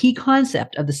 the key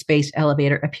concept of the space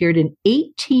elevator, appeared in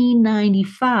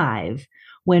 1895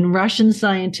 when Russian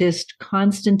scientist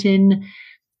Konstantin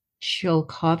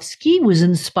Tsiolkovsky was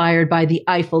inspired by the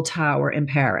Eiffel Tower in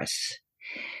Paris.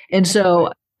 And so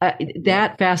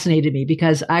that fascinated me,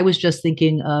 because I was just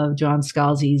thinking of John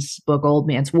Scalzi's book, Old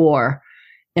Man's War.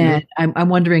 And I'm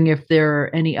wondering if there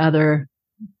are any other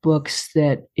books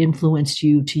that influenced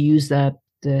you to use the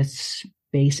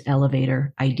space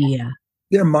elevator idea.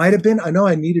 There might have been. I know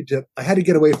I had to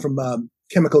get away from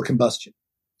chemical combustion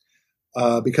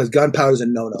because gunpowder is a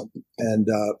no-no and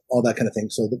all that kind of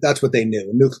thing. So that's what they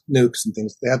knew. Nukes and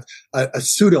things. They have a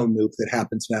pseudo nuke that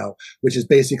happens now, which is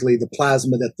basically the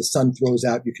plasma that the sun throws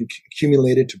out. You can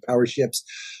accumulate it to power ships,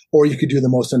 or you could do the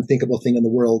most unthinkable thing in the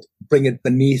world, bring it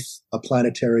beneath a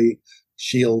planetary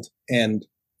shield and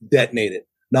detonate it.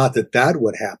 Not that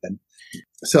would happen.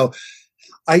 So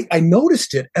I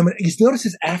noticed it. And you notice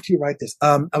this after you write this.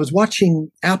 I was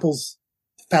watching Apple's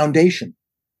Foundation,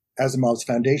 Asimov's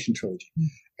Foundation trilogy,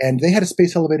 and they had a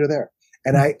space elevator there.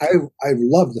 And I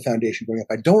loved the Foundation growing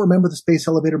up. I don't remember the space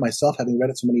elevator myself, having read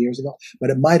it so many years ago, but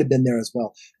it might have been there as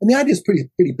well. And the idea is pretty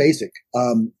basic.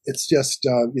 It's just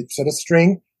you set a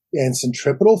string, and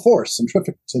centrifugal force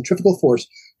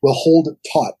will hold it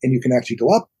taut, and you can actually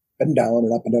go up and down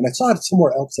and up and down. I saw it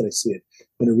somewhere else that I see it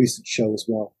in a recent show as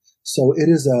well. So it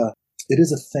is a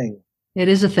thing. It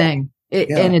is a thing.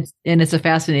 And it's a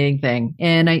fascinating thing.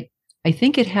 And I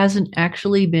think it hasn't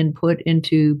actually been put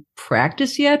into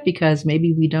practice yet, because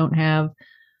maybe we don't have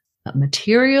a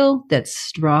material that's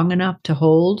strong enough to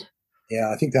hold.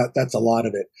 Yeah, I think that's a lot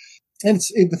of it. And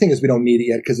the thing is, we don't need it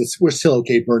yet, because we're still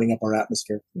okay burning up our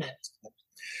atmosphere.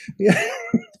 Yeah.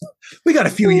 We got a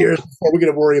few years before we're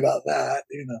going to worry about that,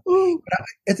 But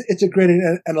it's a great,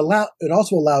 and it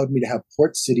also allowed me to have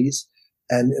port cities,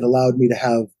 and it allowed me to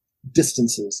have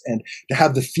distances and to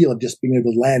have the feel of just being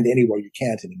able to land anywhere you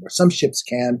can't anymore. Some ships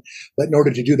can, but in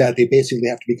order to do that, they basically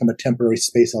have to become a temporary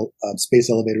space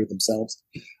elevator themselves,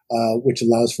 which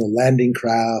allows for landing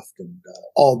craft and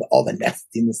all the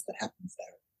nastiness that happens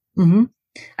there. Mm-hmm.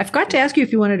 I forgot to ask you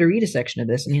if you wanted to read a section of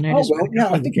this. I think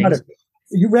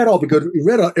you read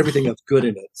everything that's good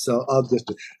in it. So I'll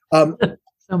just, so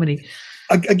many.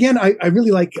 Again, I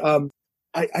really like,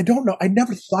 I don't know. I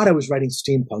never thought I was writing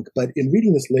steampunk, but in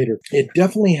reading this later, it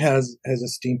definitely has a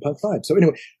steampunk vibe. So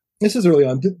anyway, this is early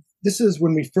on. This is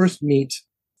when we first meet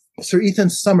Sir Ethan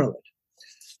Summerled.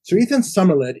 Sir Ethan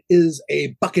Summerled is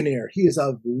a buccaneer. He is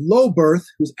of low birth,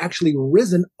 who's actually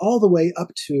risen all the way up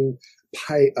to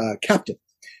captain.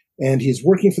 And he's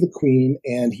working for the Queen,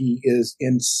 and he is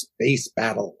in space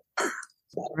battle.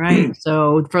 Right.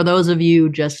 So for those of you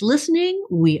just listening,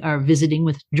 we are visiting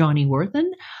with Johnny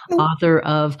Worthen, author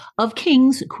of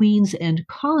Kings, Queens, and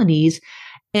Colonies,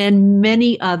 and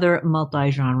many other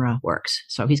multi-genre works.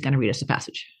 So he's going to read us a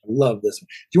passage. I love this one.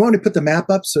 Do you want to put the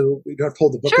map up so we don't have to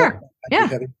hold the book up? Yeah.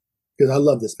 Because I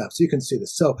love this map. So you can see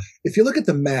this. So if you look at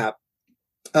the map,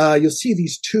 you'll see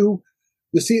these two.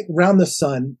 You'll see it around the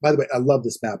sun. By the way, I love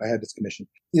this map. I had this commissioned.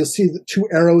 You'll see the two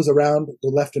arrows around the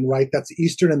left and right. That's the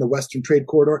Eastern and the Western trade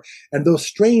corridor. And those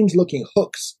strange looking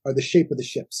hooks are the shape of the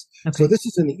ships. Okay. So this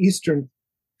is in the Eastern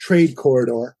trade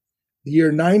corridor, the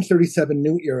year 937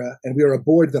 New Era, and we are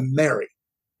aboard the Mary.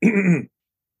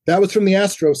 That was from the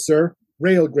Astro, sir.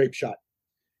 Rail grape shot.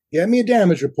 Get me a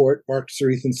damage report, barked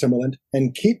Sir Ethan Summerled,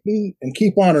 and keep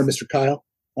honor, Mr. Kyle.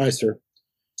 Aye, sir.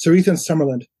 Sir Ethan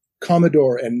Summerled,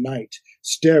 Commodore and Knight,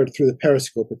 stared through the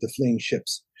periscope at the fleeing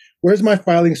ships. Where's my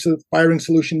firing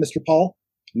solution, Mr. Paul?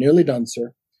 Nearly done,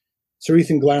 sir. Sir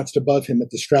Ethan glanced above him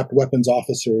at the strapped weapons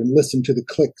officer and listened to the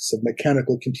clicks of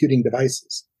mechanical computing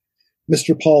devices.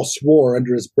 Mr. Paul swore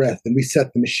under his breath and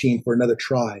reset the machine for another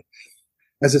try.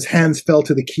 As his hands fell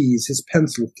to the keys, his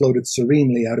pencil floated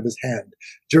serenely out of his hand,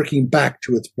 jerking back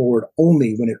to its board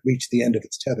only when it reached the end of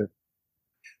its tether.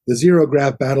 The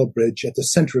zero-grav battle bridge at the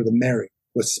center of the Mary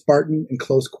was Spartan and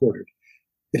close-quartered.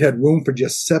 It had room for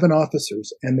just 7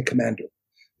 officers and the commander.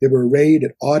 They were arrayed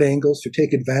at odd angles to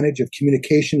take advantage of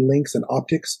communication links and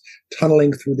optics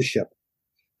tunneling through the ship.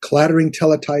 Clattering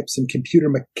teletypes and computer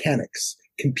mechanics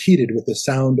competed with the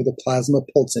sound of the plasma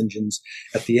pulse engines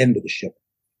at the end of the ship.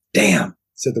 "Damn,"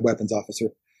 said the weapons officer.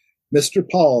 "Mr.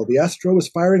 Paul, the Astro is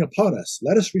firing upon us.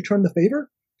 Let us return the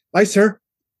favor?" "Aye, sir."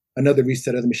 Another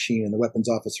reset of the machine, and the weapons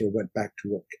officer went back to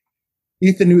work.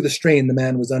 Ethan knew the strain the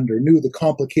man was under, knew the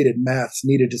complicated maths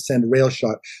needed to send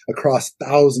railshot across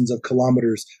thousands of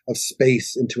kilometers of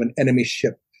space into an enemy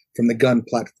ship from the gun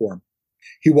platform.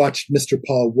 He watched Mr.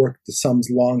 Paul work the sums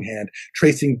longhand,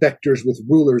 tracing vectors with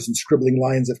rulers and scribbling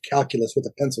lines of calculus with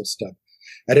a pencil stub,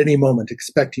 at any moment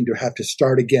expecting to have to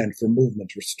start again for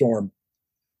movement or storm.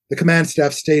 The command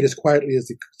staff stayed as quiet as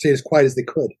they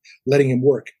could, letting him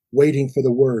work, waiting for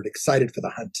the word, excited for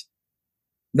the hunt.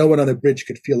 No one on the bridge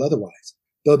could feel otherwise,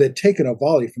 though they'd taken a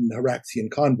volley from the Haraxian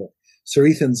convoy. Sir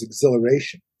Ethan's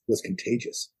exhilaration was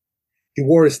contagious. He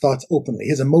wore his thoughts openly,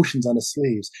 his emotions on his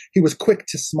sleeves. He was quick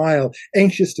to smile,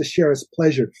 anxious to share his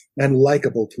pleasure, and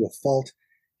likable to a fault.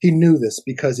 He knew this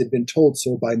because he'd been told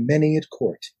so by many at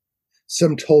court.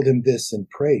 Some told him this in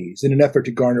praise, in an effort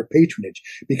to garner patronage,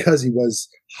 because he was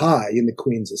high in the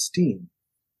Queen's esteem.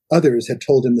 Others had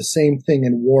told him the same thing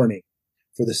in warning,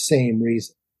 for the same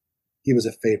reason. He was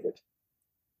a favorite.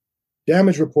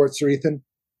 "Damage report, Sir Ethan,"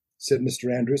 said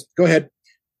Mr. Andrews. "Go ahead."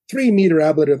 3-meter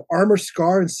ablative armor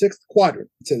scar in 6th quadrant,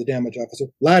 said the damage officer.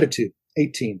 "Latitude,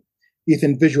 18.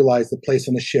 Ethan visualized the place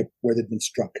on the ship where they'd been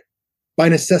struck. By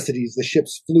necessities, the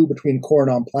ships flew between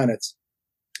Coronam planets.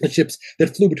 The ships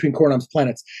that flew between Coronam's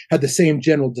planets had the same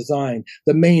general design.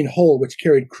 The main hull, which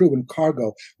carried crew and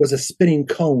cargo, was a spinning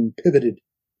cone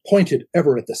pointed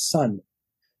ever at the sun.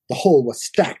 The hull was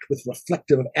stacked with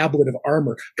reflective ablative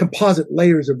armor, composite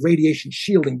layers of radiation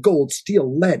shielding, gold,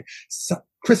 steel, lead,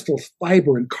 crystal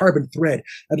fiber, and carbon thread,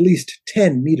 at least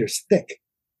 10 meters thick.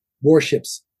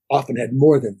 Warships often had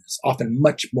more than this, often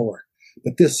much more,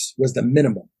 but this was the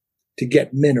minimum to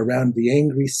get men around the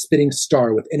angry, spitting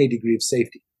star with any degree of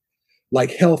safety.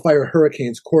 Like hellfire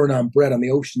hurricanes Coronam bred on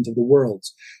the oceans of the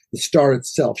worlds, the star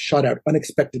itself shot out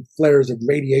unexpected flares of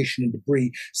radiation and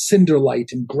debris, cinder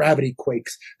light and gravity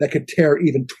quakes that could tear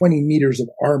even 20 meters of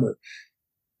armor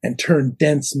and turn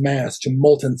dense mass to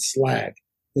molten slag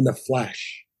in the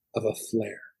flash of a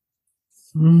flare.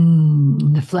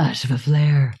 The flash of a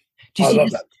flare. I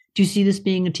love that. Do you see this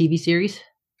being a TV series?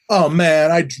 Oh man,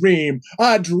 I dream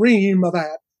of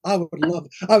that. I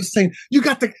was saying, you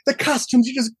got the costumes.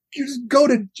 You just you got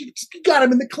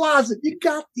them in the closet. You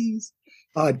got these.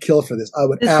 I'd kill for this. I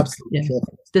would absolutely kill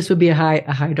for this. This would be a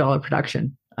high dollar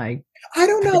production. I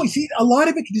don't know. You see, a lot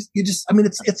of it,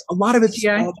 it's a lot of it's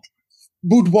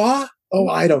boudoir. Oh,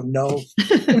 I don't know.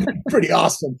 Pretty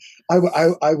awesome. I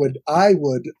would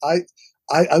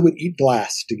eat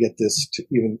glass to get this to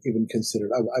even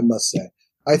considered. I must say.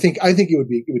 I think it would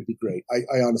be great.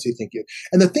 I honestly think it.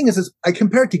 And the thing is I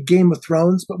compare it to Game of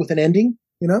Thrones, but with an ending,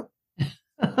 because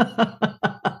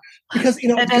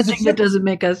an ending that doesn't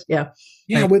make us with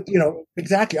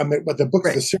exactly. I mean, but the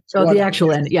books, right. The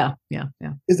actual end, yeah,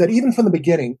 is that even from the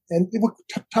beginning, and we'll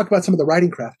talk about some of the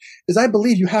writing craft. Is I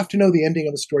believe you have to know the ending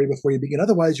of the story before you begin.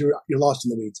 Otherwise, you're lost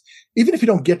in the weeds. Even if you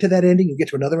don't get to that ending, you get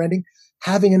to another ending.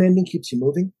 Having an ending keeps you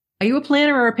moving. Are you a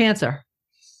planner or a pantser?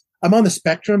 I'm on the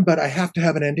spectrum, but I have to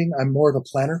have an ending. I'm more of a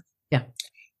planner. Yeah.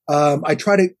 I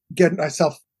try to get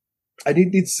myself, I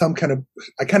need some kind of,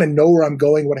 I kind of know where I'm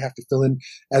going, what I have to fill in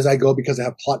as I go because I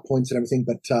have plot points and everything.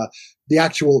 But the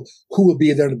actual who will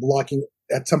be there to blocking,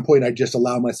 at some point I just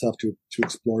allow myself to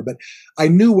explore. But I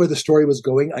knew where the story was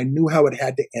going. I knew how it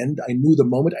had to end. I knew the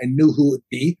moment. I knew who it would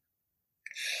be.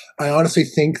 I honestly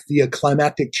think the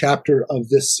climactic chapter of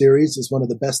this series is one of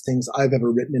the best things I've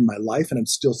ever written in my life, and I'm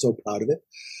still so proud of it.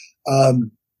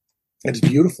 It's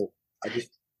beautiful.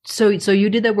 So you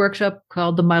did that workshop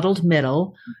called The Muddled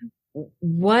Middle. Mm-hmm.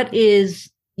 What is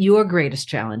your greatest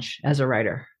challenge as a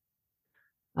writer?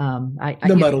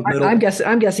 Muddled Middle. I'm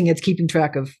guessing it's keeping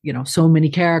track of, so many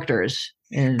characters.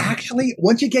 And actually,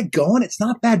 once you get going, it's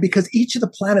not bad because each of the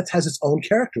planets has its own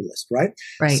character list, right?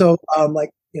 Right. So,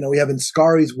 we have in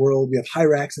Skari's world, we have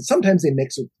Hyrax, and sometimes they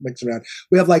mix around.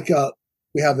 We have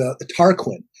the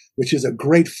Tarquin, which is a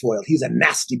great foil. He's a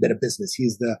nasty bit of business.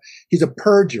 He's a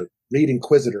purger, Reed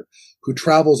Inquisitor, who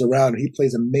travels around and he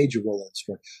plays a major role in the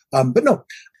story. But no.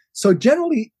 So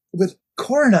generally with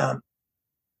Coronam,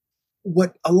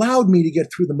 what allowed me to get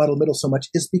through the Muddled Middle so much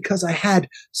is because I had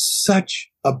such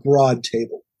a broad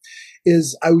table.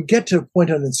 Is I would get to a point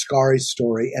on Skari's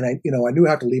story and I knew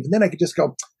how to leave. And then I could just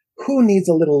go, who needs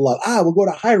a little love? We'll go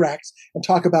to Hyrax and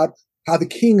talk about how the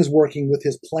king is working with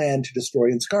his plan to destroy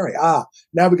Inscari.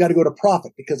 Now we got to go to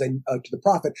Prophet to the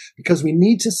Prophet because we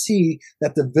need to see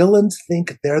that the villains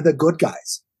think they're the good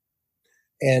guys.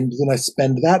 And then I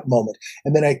spend that moment,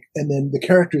 and then the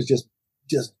characters just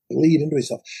bleed into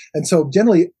itself. And so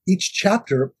generally each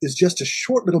chapter is just a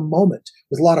short little moment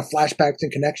with a lot of flashbacks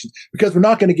and connections, because we're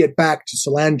not going to get back to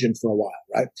Solangen for a while,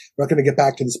 right? We're not going to get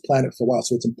back to this planet for a while.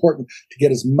 So it's important to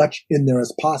get as much in there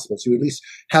as possible. So you at least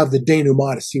have the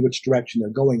denouement to see which direction they're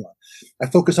going on. I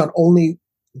focus on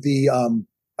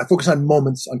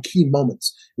moments, on key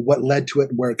moments, what led to it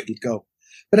and where it could go.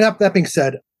 But that being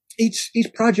said, each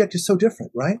project is so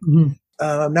different, right? Mm-hmm.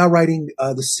 I'm now writing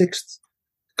the 6th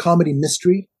comedy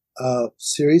mystery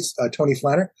series, Tony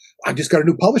Flanner. I just got a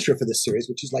new publisher for this series,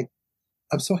 which is like,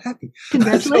 I'm so happy.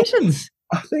 Congratulations.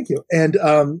 Thank you. And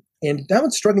that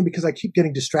one's struggling because I keep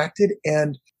getting distracted.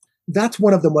 And that's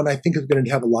one of them when I think is going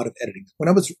to have a lot of editing. When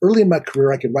I was early in my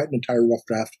career, I could write an entire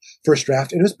first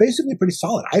draft, and it was basically pretty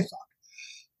solid, I thought.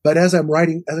 But as I'm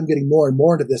getting more and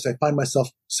more into this, I find myself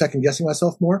second guessing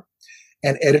myself more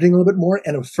and editing a little bit more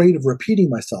and afraid of repeating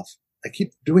myself. I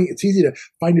keep doing it. It's easy to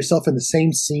find yourself in the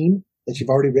same scene that you've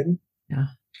already written. Yeah.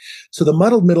 So the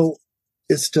muddled middle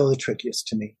is still the trickiest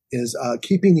to me, is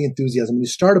keeping the enthusiasm. When you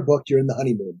start a book, you're in the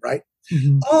honeymoon, right?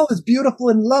 Mm-hmm. Oh, it's beautiful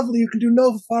and lovely. You can do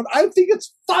no fun. I think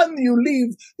it's fun. You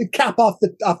leave the cap off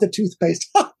the toothpaste.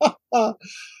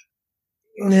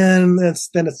 And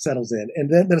then it settles in.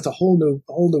 And then it's a whole new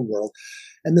world.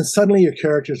 And then suddenly your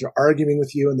characters are arguing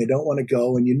with you and they don't want to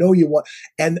go. And you know you want,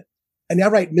 and I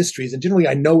write mysteries, and generally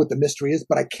I know what the mystery is,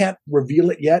 but I can't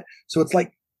reveal it yet. So it's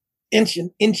like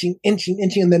inching. And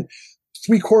then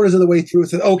 3/4 of the way through, it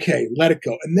says, okay, let it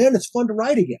go. And then it's fun to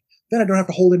write again. Then I don't have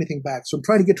to hold anything back. So I'm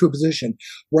trying to get to a position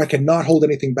where I can not hold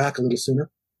anything back a little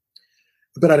sooner.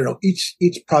 But I don't know. Each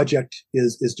project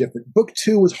is different. Book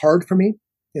 2 was hard for me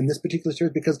in this particular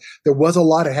series because there was a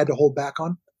lot I had to hold back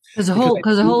on. Because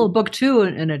the whole book 2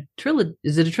 in a trilogy,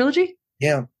 is it a trilogy?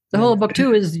 Yeah. The whole book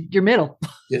 2 is your middle.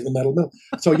 Is the middle.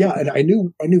 So yeah, and I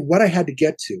knew what I had to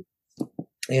get to.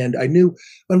 And I knew,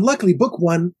 and luckily book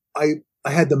 1, I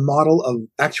had the model of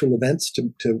actual events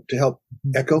to help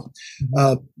echo.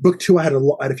 Book 2, I had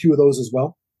a few of those as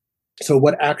well. So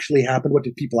what actually happened? What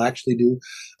did people actually do?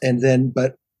 And then,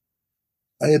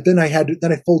 I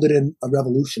folded in a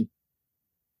revolution.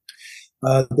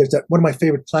 There's one of my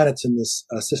favorite planets in this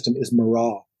system is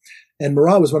Mara. And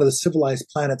Mara was one of the civilized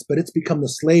planets, but it's become the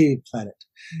slave planet.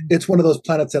 It's one of those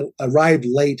planets that arrived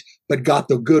late, but got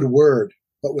the good word,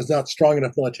 but was not strong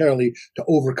enough militarily to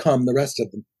overcome the rest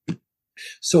of them.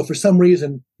 So for some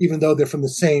reason, even though they're from the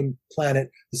same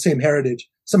planet, the same heritage,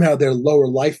 somehow they're lower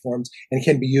life forms and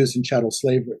can be used in chattel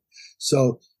slavery.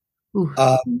 So,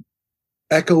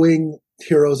 echoing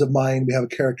heroes of mine, we have a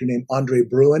character named Andre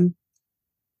Bruin,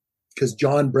 because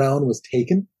John Brown was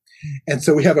taken. And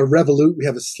so we have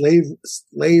a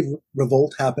slave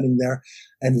revolt happening there.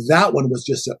 And that one was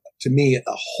just, to me,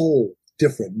 a whole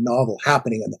different novel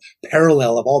happening and the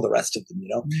parallel of all the rest of them, you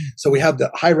know? So we have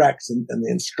the Hyrax and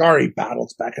the Inscari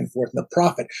battles back and forth, and the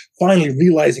Prophet finally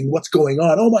realizing what's going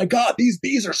on. Oh my God, these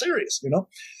bees are serious, you know?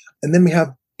 And then we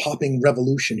have popping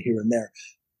revolution here and there.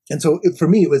 And so for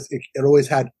me, it always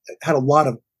had a lot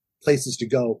of places to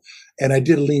go. And I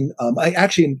did lean, I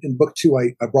actually, in book 2,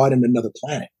 I brought in another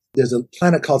planet. There's a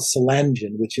planet called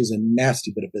Solangen, which is a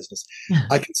nasty bit of business.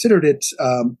 I considered it,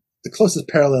 the closest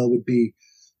parallel would be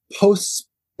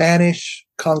post-Spanish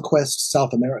conquest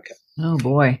South America. Oh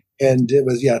boy. And it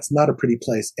was, it's not a pretty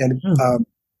place. And,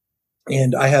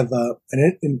 and I have,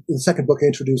 in the second book, I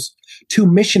introduced 2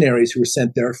 missionaries who were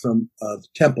sent there from the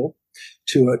temple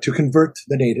to convert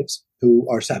the natives, who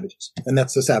are savages. And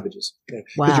that's the savages.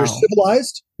 Because you're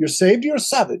civilized, you're saved, you're a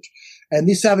savage. And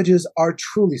these savages are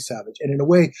truly savage. And in a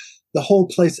way, the whole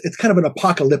place, it's kind of an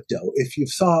apocalypto. If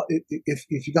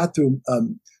you got through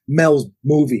Mel's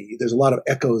movie, there's a lot of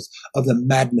echoes of the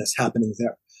madness happening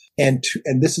there. And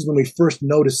this is when we first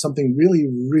noticed something really,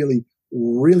 really,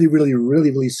 really, really,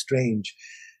 really, really strange.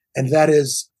 And that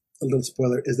is, a little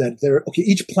spoiler, is that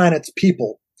each planet's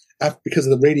people, because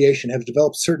of the radiation, have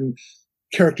developed certain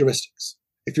characteristics.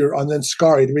 If you're on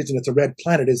Inscari, the reason it's a red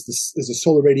planet is the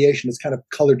solar radiation has kind of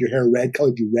colored your hair red,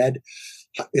 colored you red.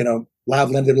 You know,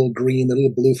 Lavland, a little green, a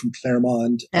little blue from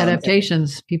Claremont.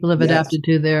 Adaptations. People have adapted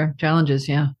to their challenges,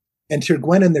 yeah. And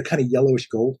Tirgwenan, they're kind of yellowish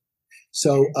gold.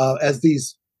 So as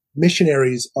these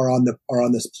missionaries are on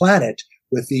this planet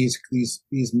with these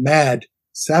mad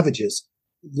savages,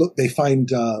 look, they find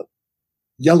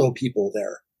yellow people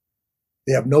there.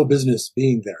 They have no business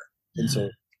being there, and so.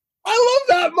 I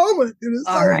love that moment.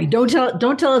 All right. Don't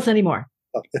tell us anymore.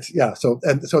 So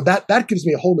that gives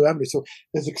me a whole new avenue. So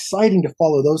it's exciting to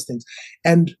follow those things.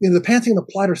 And the Pantheon of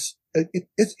the Plotters,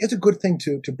 it's a good thing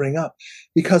to bring up,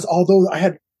 because although I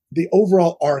had the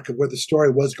overall arc of where the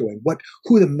story was going,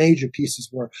 who the major pieces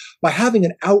were, by having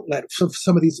an outlet for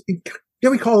some of these,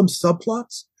 we call them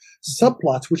subplots,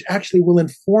 which actually will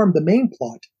inform the main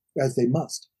plot as they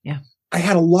must. Yeah. I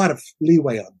had a lot of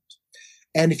leeway on it.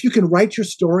 And if you can write your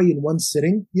story in one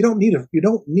sitting, you don't need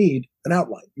an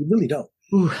outline. You really don't.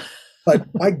 Ooh. But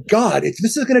my God, if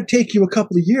this is going to take you a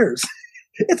couple of years,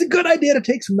 it's a good idea to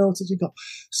take some notes as you go.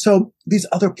 So these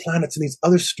other planets and these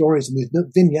other stories and these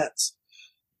vignettes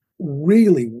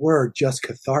really were just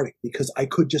cathartic, because I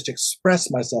could just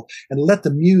express myself and let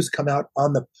the muse come out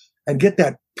and get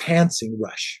that pantsing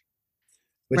rush,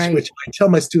 which I tell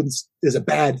my students is a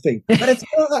bad thing, but it's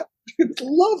not. It's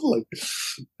lovely.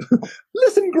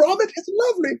 Listen, Gromit, it's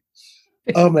lovely.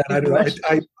 Oh man, I don't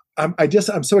know.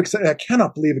 I'm so excited. I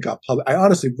cannot believe it got published. I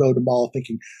honestly wrote them all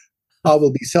thinking I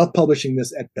will be self-publishing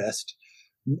this at best.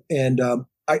 And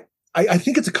I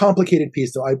think it's a complicated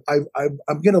piece, though.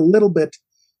 I'm getting a little bit.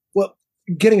 Well,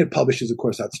 getting it published is, of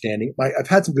course, outstanding. I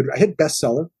hit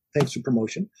bestseller thanks to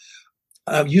promotion.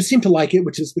 You seem to like it,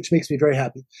 which makes me very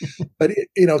happy. But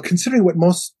considering what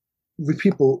most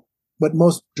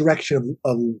direction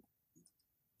of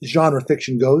genre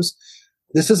fiction goes,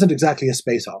 this isn't exactly a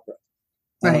space opera.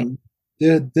 Right.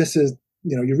 This is,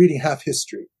 you're reading half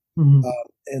history. Mm-hmm.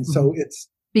 And so it's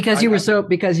because you were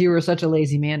such a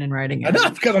lazy man in writing it. I know,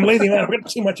 because I'm lazy man. I'm putting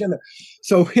too much in there.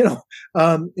 So,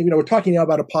 we're talking now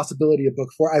about a possibility of book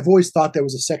 4. I've always thought there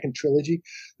was a second trilogy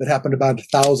that happened about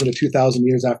 1,000 or 2,000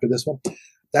 years after this one.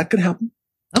 That could happen.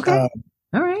 Okay.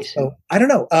 All right. So I don't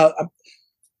know.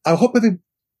 I hope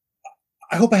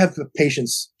I have the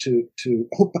patience to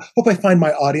hope I find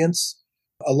my audience,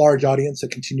 a large audience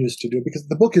that continues to do it, because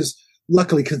the book is,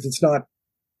 luckily, because it's not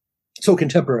so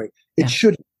contemporary, it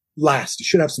should last. It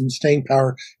should have some staying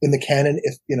power in the canon.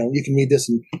 If you can read this,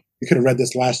 and you could have read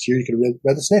this last year, you could have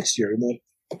read this next year.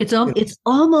 It's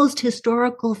almost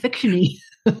historical fiction-y.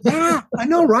 Yeah, I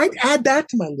know, right? Add that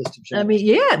to my list of genres. I mean,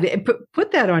 yeah,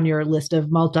 put that on your list of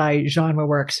multi-genre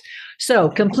works. So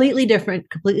completely different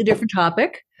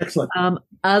topic. Excellent.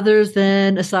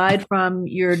 Aside from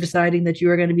you're deciding that you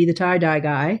are going to be the tie-dye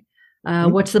guy,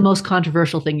 what's the most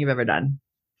controversial thing you've ever done?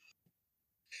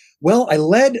 Well, I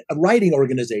led a writing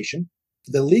organization.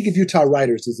 The League of Utah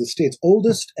Writers is the state's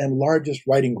oldest and largest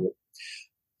writing group.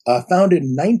 Founded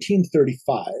in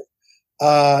 1935.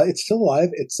 It's still alive.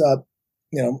 It's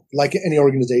like any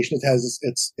organization, it has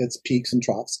its peaks and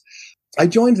troughs. I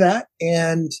joined that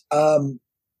and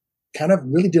kind of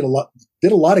really did a lot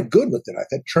of good with it.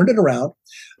 I turned it around.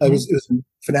 It was in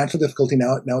financial difficulty.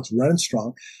 Now it's running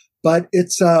strong, but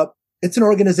it's an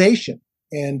organization.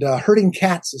 And herding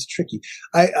cats is tricky.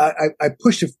 I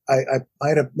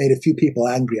might have made a few people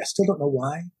angry. I still don't know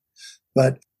why,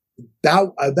 but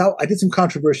I did some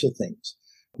controversial things.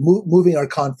 Moving our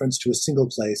conference to a single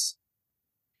place,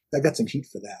 I got some heat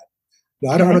for that.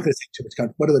 No, I'm not going to say too much.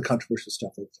 What other controversial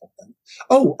stuff I've done?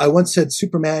 Oh, I once said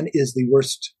Superman is the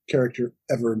worst character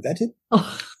ever invented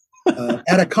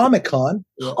at a Comic-Con.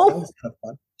 Yeah, that was kind of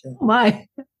fun. Yeah. My.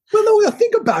 Well, no,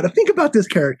 think about it. Think about this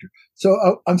character.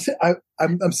 So I'm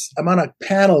on a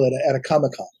panel at a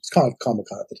Comic-Con. It's called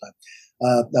Comic-Con at the time.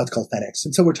 Now it's called FanX.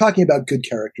 And so we're talking about good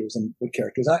characters and what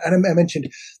characters. And I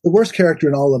mentioned the worst character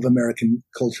in all of American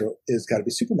culture is got to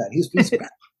be Superman. He's bad.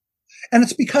 And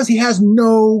it's because he has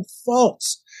no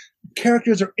faults.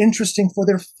 Characters are interesting for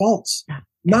their faults,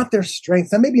 not their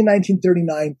strengths. And maybe in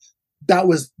 1939,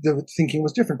 the thinking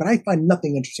was different, but I find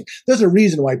nothing interesting. There's a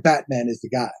reason why Batman is the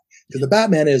guy. Because the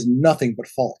Batman is nothing but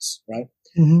faults, right?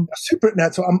 Mm-hmm.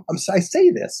 So I say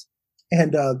this,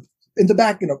 and in the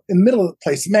back, in the middle of the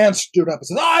place, the man stood up and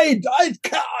said,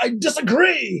 "I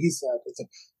disagree." He said,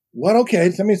 "What?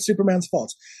 Okay, tell me it's Superman's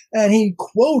faults." And he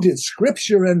quoted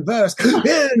scripture and verse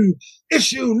in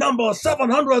issue number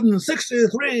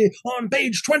 763 on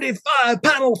page 25,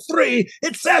 panel 3.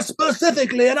 It says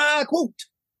specifically, and I quote,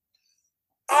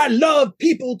 "I love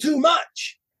people too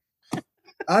much."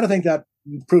 I don't think that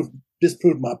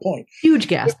disproved my point. Huge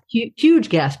gasp. Huge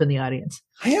gasp in the audience.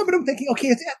 I am, but I'm thinking,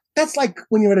 okay, that's like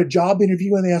when you're at a job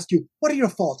interview and they ask you, "What are your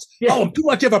faults?" Yeah. "Oh, I'm too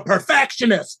much of a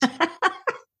perfectionist.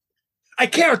 I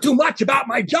care too much about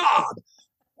my job."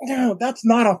 No, that's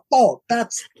not a fault.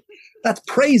 That's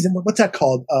praising. What's that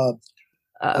called?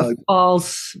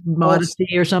 False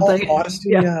modesty or something. False modesty.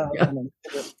 Yeah.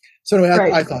 So anyway,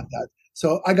 right. I thought that.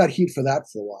 So I got heat for that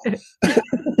for a while.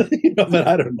 But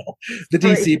I don't know. The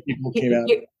DC people came out.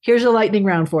 Here's a lightning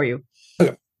round for you.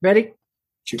 Okay. Ready?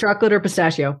 Sure. Chocolate or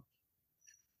pistachio?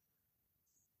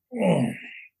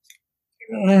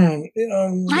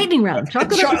 Lightning round.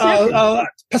 Chocolate or pistachio?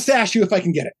 Pistachio, if I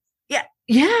can get it.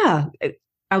 Yeah.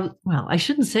 I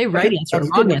shouldn't say right answer or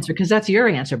wrong answer because that's your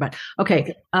answer. But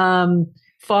okay.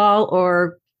 Fall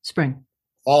or spring?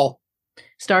 Fall.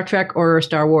 Star Trek or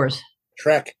Star Wars?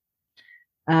 Trek.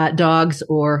 Dogs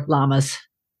or llamas?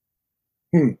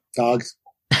 Dogs.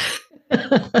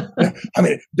 I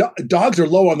mean, dogs are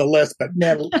low on the list, but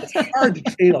man, it's hard to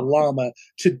train a llama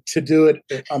to do it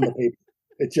on the paper.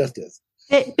 It just is.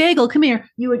 Hey, Bagel, come here.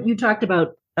 You talked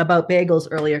about bagels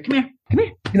earlier. Come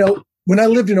here. You know, when I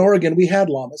lived in Oregon, we had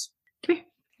llamas. Come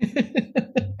here.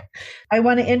 I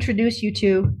want to introduce you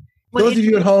to. Those of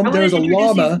you at home, there's a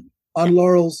llama on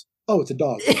Laurel's. Oh, it's a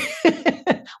dog.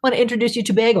 I want to introduce you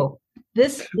to Bagel.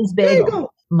 This is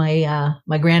Bagel, my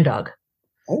grand dog.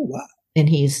 Oh wow! And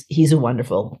he's a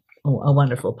wonderful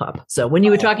pup. So when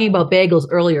you were talking about bagels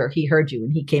earlier, he heard you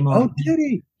and he came over. Oh, did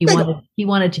he? He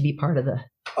wanted to be part of the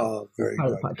very part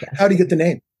good. of the podcast. How do you get the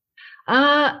name?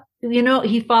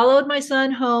 He followed my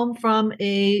son home from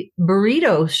a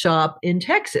burrito shop in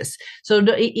Texas. So,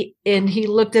 and he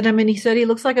looked at him and he said, he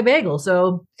looks like a bagel.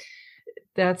 So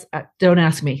that's, don't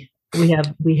ask me. We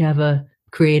have a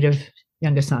creative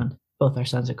youngest son. Both our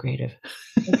sons are creative.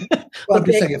 Well, I'm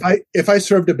just saying, if I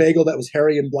served a bagel that was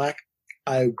hairy and black,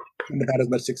 I wouldn't have had as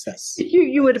much success.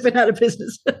 You would have been out of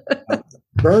business.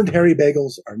 Burned hairy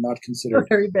bagels are not considered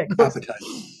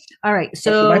appetizing. All right.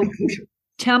 So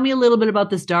tell me a little bit about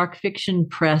this dark fiction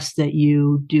press that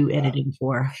you do editing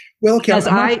for. Well, okay. Because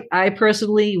I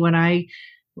personally, when I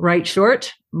write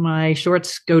short, my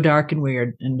shorts go dark and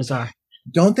weird and bizarre.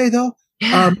 Don't they though?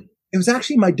 Yeah. It was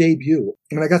actually my debut.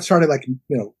 When I got started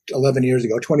 11 years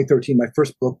ago, 2013, my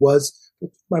first book it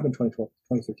might have been 2012,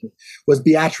 2013, was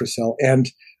Beatrice.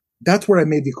 And that's where I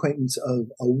made the acquaintance of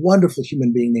a wonderful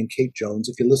human being named Kate Jones.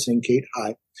 If you're listening, Kate,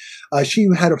 hi. She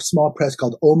had a small press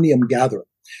called Omnium Gatherum.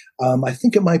 I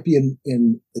think it might be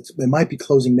it might be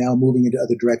closing now, moving into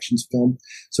other directions, film.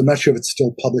 So I'm not sure if it's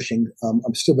still publishing.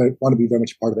 I'm still want to be very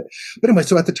much part of it. But anyway,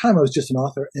 so at the time I was just an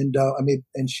author,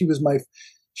 and she was my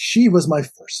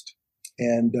first.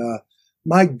 And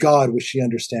my God, was she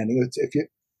understanding?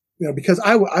 Because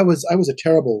I was a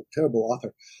terrible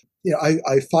author.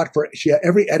 I fought for it.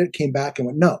 Every edit came back and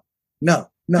went, no,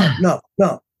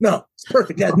 it's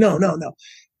perfect. Yeah, no.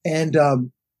 And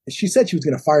she said she was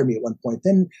going to fire me at one point.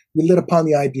 Then we lit upon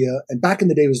the idea, and back in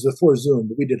the day, it was before Zoom,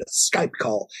 but we did a Skype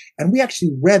call, and we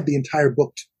actually read the entire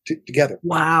book together.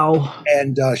 Wow!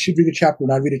 And she'd read a chapter,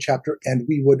 and I'd read a chapter, and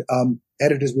we would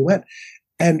edit as we went.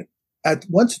 And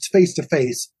once it's face to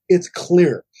face, it's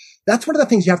clear. That's one of the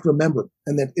things you have to remember,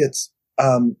 and that it's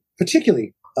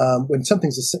particularly when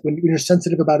when you're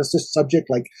sensitive about a subject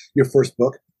like your first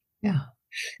book. Yeah,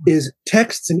 is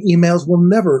texts and emails will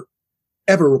never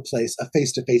ever replace a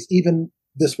face to face, even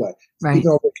this way, right. Even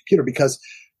over a computer, because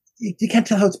you can't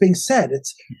tell how it's being said.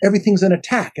 Everything's an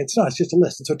attack. It's not. It's just a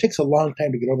list, and so it takes a long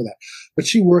time to get over that. But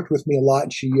she worked with me a lot,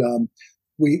 and she.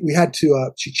 We had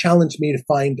to, she challenged me to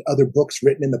find other books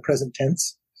written in the present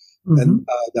tense, and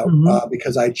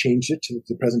because I changed it to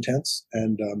the present tense,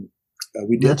 and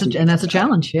we did. That's a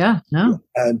challenge. Yeah. No.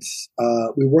 And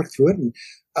we worked through it,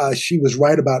 and she was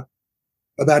right about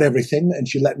everything, and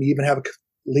she let me even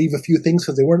leave a few things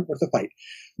because they weren't worth the fight.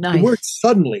 Nice. The word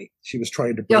suddenly she was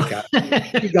trying to break out.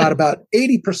 She got about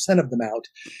 80% of them out.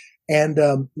 And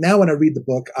now when I read the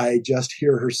book, I just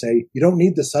hear her say, "You don't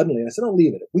need this suddenly." And I said, "Don't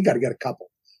leave it. We got to get a couple."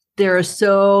 There are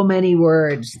so many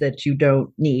words that you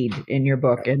don't need in your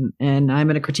book. And I'm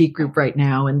in a critique group right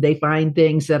now, and they find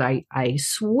things that I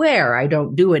swear I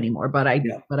don't do anymore, but I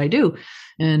do.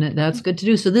 And that's good to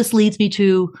do. So this leads me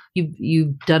to,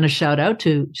 you've done a shout out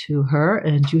to her.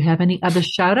 And do you have any other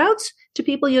shout outs to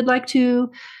people you'd like to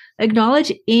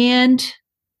acknowledge, and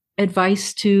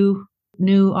advice to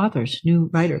new authors, new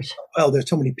writers? Well, there's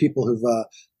so many people who've,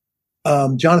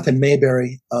 Jonathan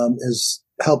Mayberry has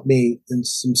helped me in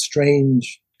some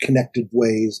strange connected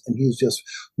ways. And he's just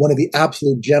one of the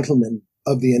absolute gentlemen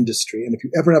of the industry. And if you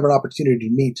ever have an opportunity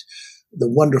to meet the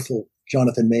wonderful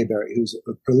Jonathan Mayberry, who's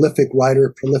a prolific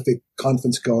writer, prolific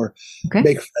conference goer,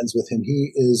 make friends with him.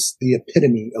 He is the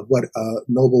epitome of what a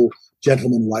noble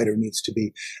gentleman writer needs to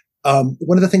be.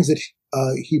 One of the things that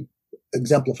he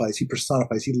exemplifies, he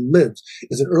personifies, he lives,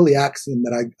 is an early axiom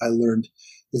that I learned,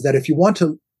 is that if you want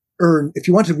to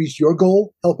reach your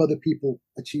goal, help other people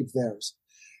achieve theirs.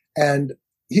 And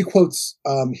he quotes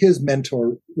his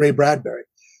mentor, Ray Bradbury,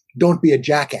 "Don't be a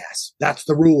jackass. That's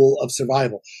the rule of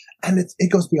survival." And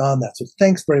it goes beyond that. So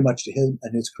thanks very much to him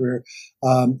and his career.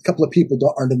 A couple of people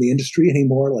aren't in the industry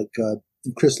anymore, like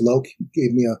Chris Loke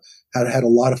gave me had a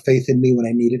lot of faith in me when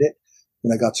I needed it,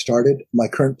 when I got started. My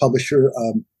current publisher,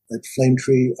 at Flame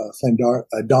Tree,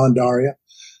 Don Daria,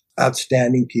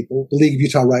 outstanding people. The League of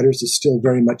Utah Writers is still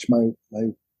very much my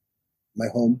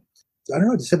home. I don't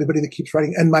know, just everybody that keeps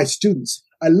writing, and my students.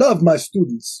 I love my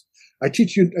students. I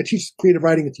teach creative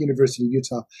writing at the University of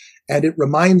Utah, and it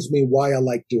reminds me why I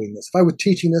like doing this. If I was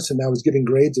teaching this and I was giving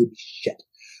grades, it would be shit.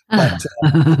 But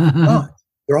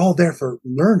they're all there for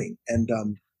learning, and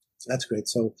so that's great.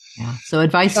 So, yeah. So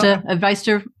advice to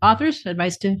authors,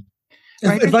 advice to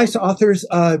authors: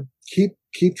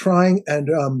 keep trying and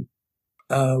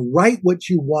write what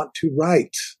you want to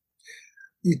write.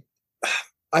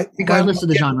 Regardless of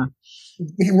the genre.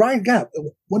 Right, yeah.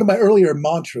 One of my earlier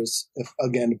mantras,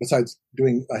 besides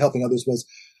doing helping others, was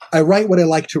I write what I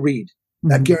like to read.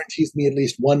 That guarantees me at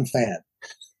least one fan.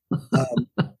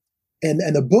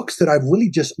 And the books that I've really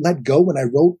just let go when I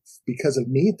wrote because of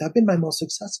me, they've been my most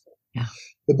successful. Yeah.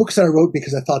 The books that I wrote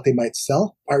because I thought they might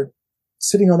sell are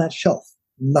sitting on that shelf,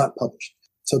 not published.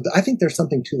 So I think there's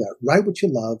something to that. Write what you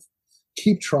love,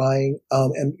 keep trying,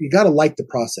 and you got to like the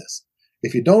process.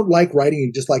 If you don't like writing,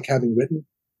 you just like having written.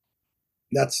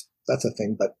 That's a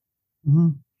thing, but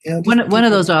one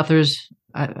of those authors,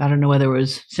 I don't know whether it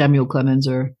was Samuel Clemens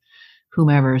or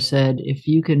whomever, said, if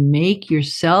you can make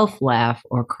yourself laugh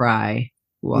or cry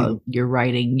while you're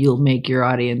writing, you'll make your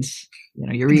audience,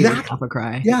 your readers laugh or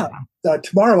cry. Yeah.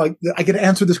 Tomorrow, I get to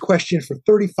answer this question for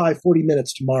 35, 40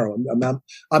 minutes tomorrow. I'm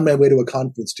on my way to a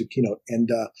conference to keynote, and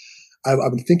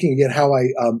I've been thinking again how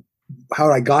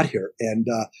I got here, and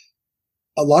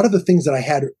a lot of the things that I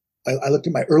had. I looked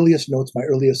at my earliest notes, my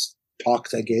earliest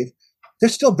talks I gave.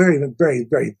 They're still very, very,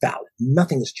 very valid.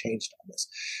 Nothing has changed on this,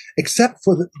 except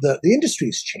for the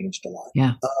industry's changed a lot.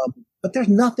 Yeah. But there's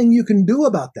nothing you can do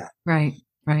about that. Right.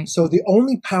 Right. So the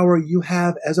only power you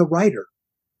have as a writer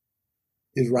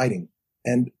is writing.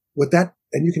 And with that,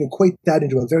 and you can equate that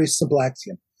into a very simple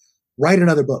axiom. Write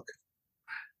another book.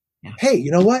 Yeah. Hey,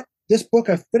 you know what? This book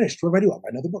I finished. What do I do? I'll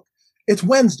write another book. It's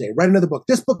Wednesday. Write another book.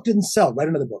 This book didn't sell. Write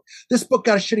another book. This book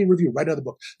got a shitty review. Write another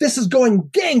book. This is going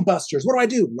gangbusters. What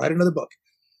do? Write another book.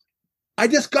 I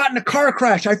just got in a car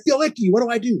crash. I feel icky.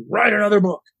 What do? Write another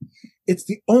book. It's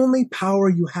the only power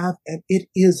you have, and it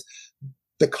is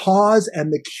the cause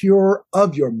and the cure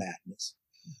of your madness.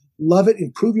 Love it.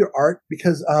 Improve your art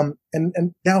because, and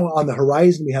now on the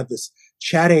horizon, we have this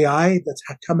chat AI that's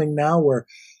coming now where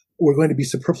we're going to be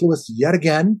superfluous yet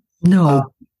again.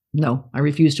 No, I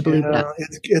refuse to believe that.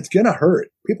 It's going to hurt.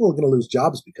 People are going to lose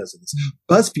jobs because of this.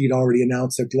 BuzzFeed already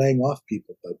announced they're laying off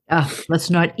people. But let's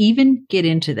not even get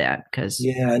into that because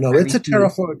I know it's a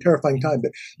terrifying time.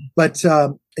 But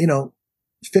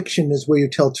fiction is where you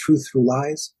tell truth through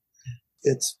lies.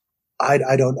 It's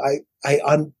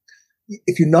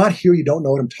if you're not here, you don't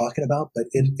know what I'm talking about. But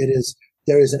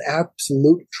there is an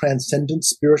absolute transcendent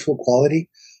spiritual quality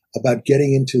about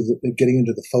getting into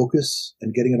the focus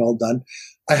and getting it all done.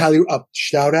 I highly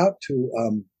shout out to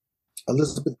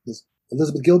Elizabeth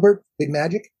Gilbert, Big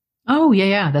Magic. Oh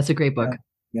yeah, that's a great book.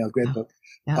 Yeah, great book.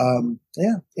 Yeah.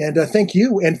 And thank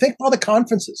you, and thank all the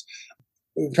conferences.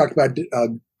 We've talked about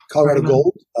Colorado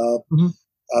Gold,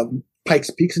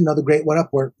 Pikes Peak's another great one up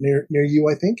near you,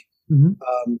 I think.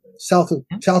 South of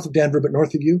Denver, but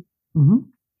north of you.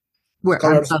 I'm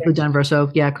south of Denver, so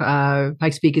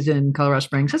Pikes Peak is in Colorado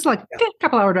Springs. It's like a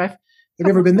couple hour drive. Have you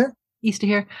ever been there? East of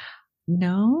here.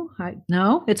 No,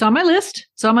 it's on my list.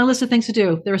 It's on my list of things to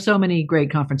do. There are so many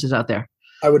great conferences out there.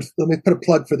 Let me put a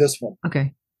plug for this one.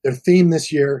 Okay. Their theme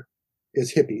this year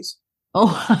is hippies.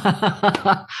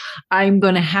 Oh, I'm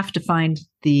going to have to find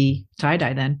the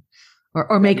tie-dye then,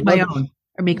 or make my own.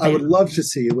 I would love to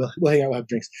see you. We'll hang out, we'll have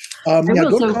drinks. Go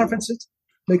to conferences,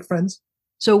 make friends.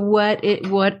 So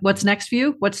what's next for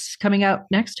you? What's coming out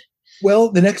next?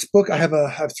 Well, the next book, I have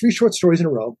 3 short stories in a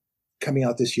row coming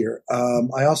out this year.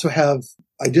 I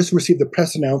just received the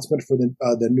press announcement for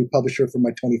the new publisher for my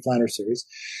Tony Flanner series.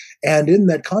 And in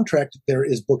that contract, there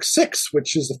is book 6,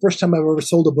 which is the first time I've ever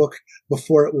sold a book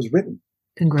before it was written.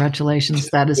 Congratulations.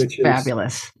 That is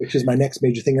fabulous. Which is my next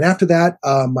major thing. And after that,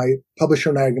 my publisher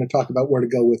and I are going to talk about where to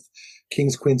go with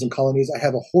Kings, Queens, and Colonies. I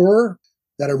have a horror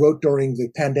that I wrote during the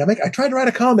pandemic. I tried to write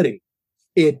a comedy.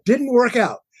 It didn't work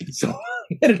out. So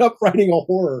I ended up writing a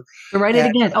horror. Write it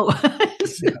again. Oh,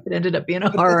 it ended up being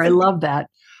a horror. I love that.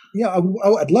 Yeah,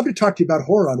 I'd love to talk to you about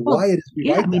horror on why it is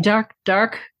we write that.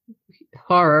 Dark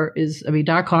horror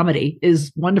dark comedy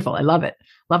is wonderful. I love it.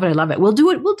 Love it. I love it. We'll do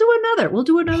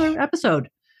another episode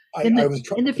in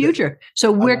the future.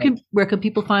 So where can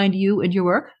people find you and your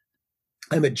work?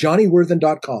 I'm at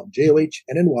johnnyworthen.com,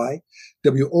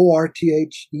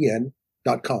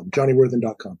 JohnnyWorthen.com,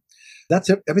 johnnyworthen.com. That's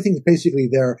it. Everything's basically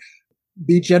there.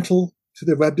 Be gentle to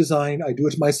the web design. I do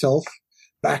it myself.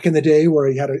 back in the day where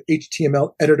you had an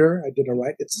HTML editor. I did it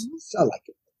right. I like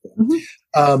it.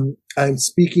 I'm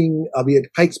speaking. I'll be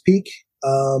at Pikes Peak.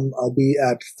 I'll be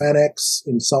at FanX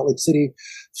in Salt Lake City,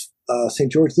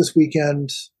 St. George this weekend,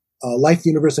 Life, the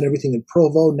Universe, and Everything in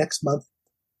Provo next month.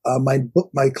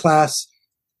 My class,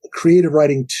 Creative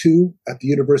Writing 2 at the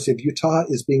University of Utah,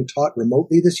 is being taught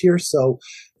remotely this year. So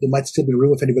there might still be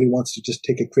room if anybody wants to just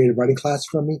take a creative writing class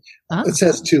from me. Oh. It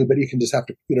says 2, but you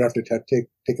don't have to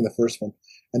take the first one.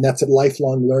 And that's at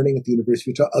Lifelong Learning at the University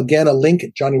of Utah. Again, a link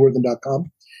at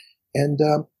johnnyworthen.com. And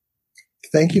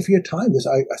thank you for your time.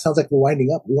 It sounds like we're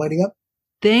winding up. We're winding up.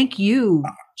 Thank you,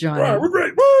 Johnny. We're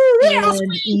great.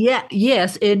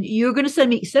 Yes. And you're going to send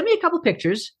me a couple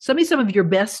pictures. Send me some of your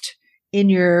best in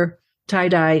your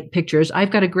tie-dye pictures. I've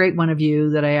got a great one of you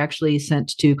that I actually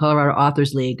sent to Colorado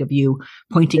Authors League of you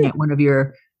pointing at one of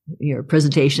your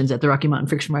presentations at the Rocky Mountain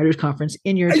Fiction Writers Conference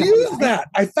in your tie-dye. I used that.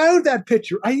 I found that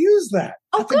picture. I used that.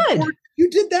 Oh, that's good. Important. You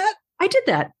did that? I did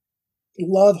that.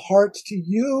 Love hearts to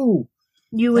you.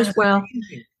 You as well.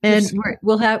 And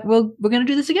we're going to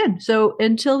do this again. So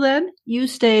until then, you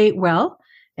stay well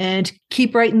and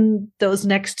keep writing those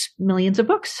next millions of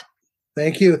books.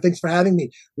 Thank you. Thanks for having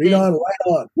me. Read on, write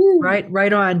on. Woo.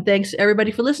 Right on. Thanks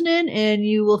everybody for listening. And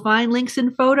you will find links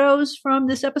and photos from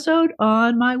this episode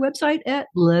on my website at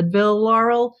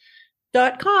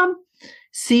leadvillelaurel.com.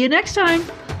 See you next time.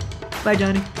 Bye,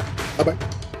 Johnny. Bye-bye.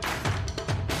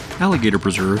 Alligator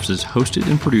Preserves is hosted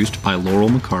and produced by Laurel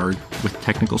McCard, with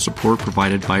technical support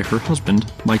provided by her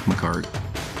husband, Mike McCard.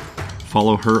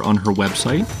 Follow her on her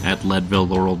website at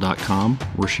leadvillelaurel.com,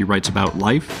 where she writes about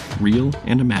life, real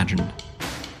and imagined.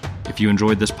 If you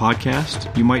enjoyed this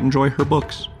podcast, you might enjoy her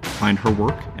books. Find her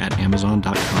work at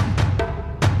amazon.com.